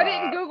for put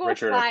it in Google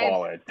Richard Slides, or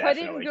Paul, it definitely put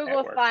it in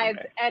Google can't Slides,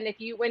 work and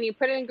when you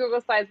put it in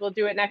Google Slides, we'll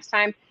do it next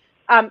time.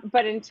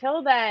 But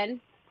until then,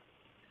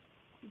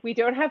 we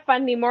don't have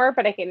fun anymore.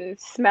 But I can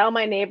smell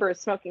my neighbors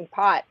smoking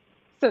pot,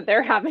 so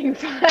they're having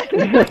fun.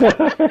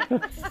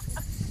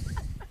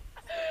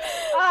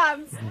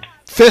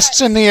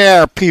 Fists in the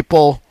air,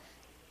 people.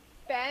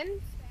 Ben,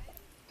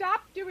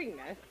 stop doing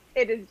this.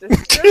 It is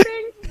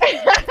disturbing.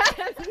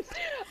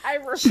 I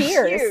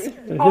refuse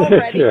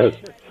already. Cheers.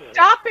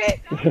 Stop it.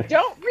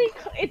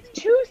 It's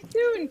too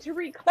soon to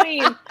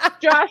reclaim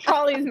Josh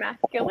Hawley's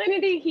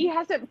masculinity. He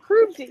hasn't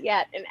proved it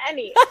yet in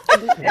any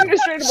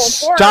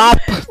administratable form. Stop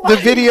the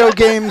video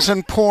games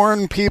and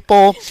porn,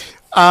 people.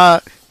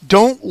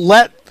 Don't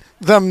let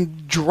them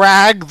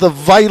drag the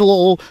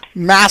vital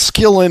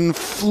masculine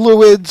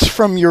fluids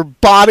from your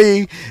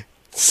body.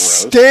 Gross.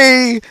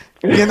 Stay,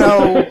 and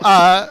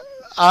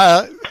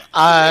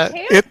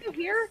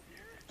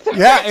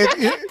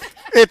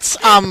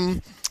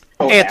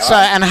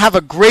have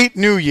a great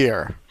new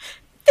year.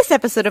 This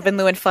episode of In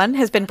Lieu and Fun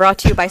has been brought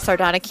to you by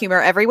Sardonic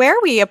Humor Everywhere.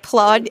 We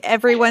applaud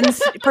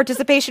everyone's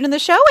participation in the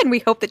show, and we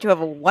hope that you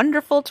have a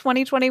wonderful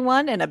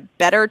 2021 and a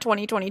better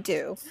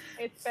 2022.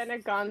 It's been a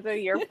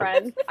gonzo year,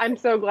 friends. I'm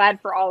so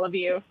glad for all of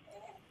you.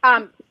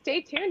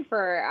 Stay tuned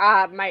for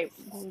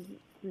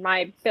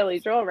my Billy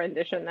Joel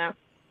rendition, though.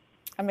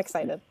 I'm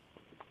excited.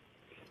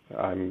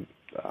 I'm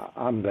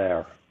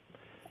there.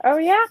 Oh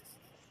yeah,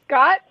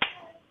 Scott.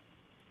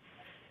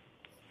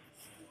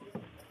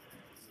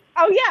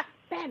 Oh yeah,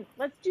 Ben.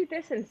 Let's do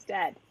this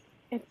instead.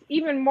 It's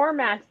even more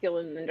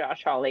masculine than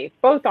Josh Hawley.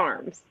 Both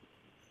arms.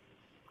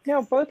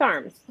 No, both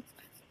arms.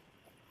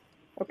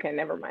 Okay,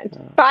 never mind.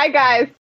 Bye, guys.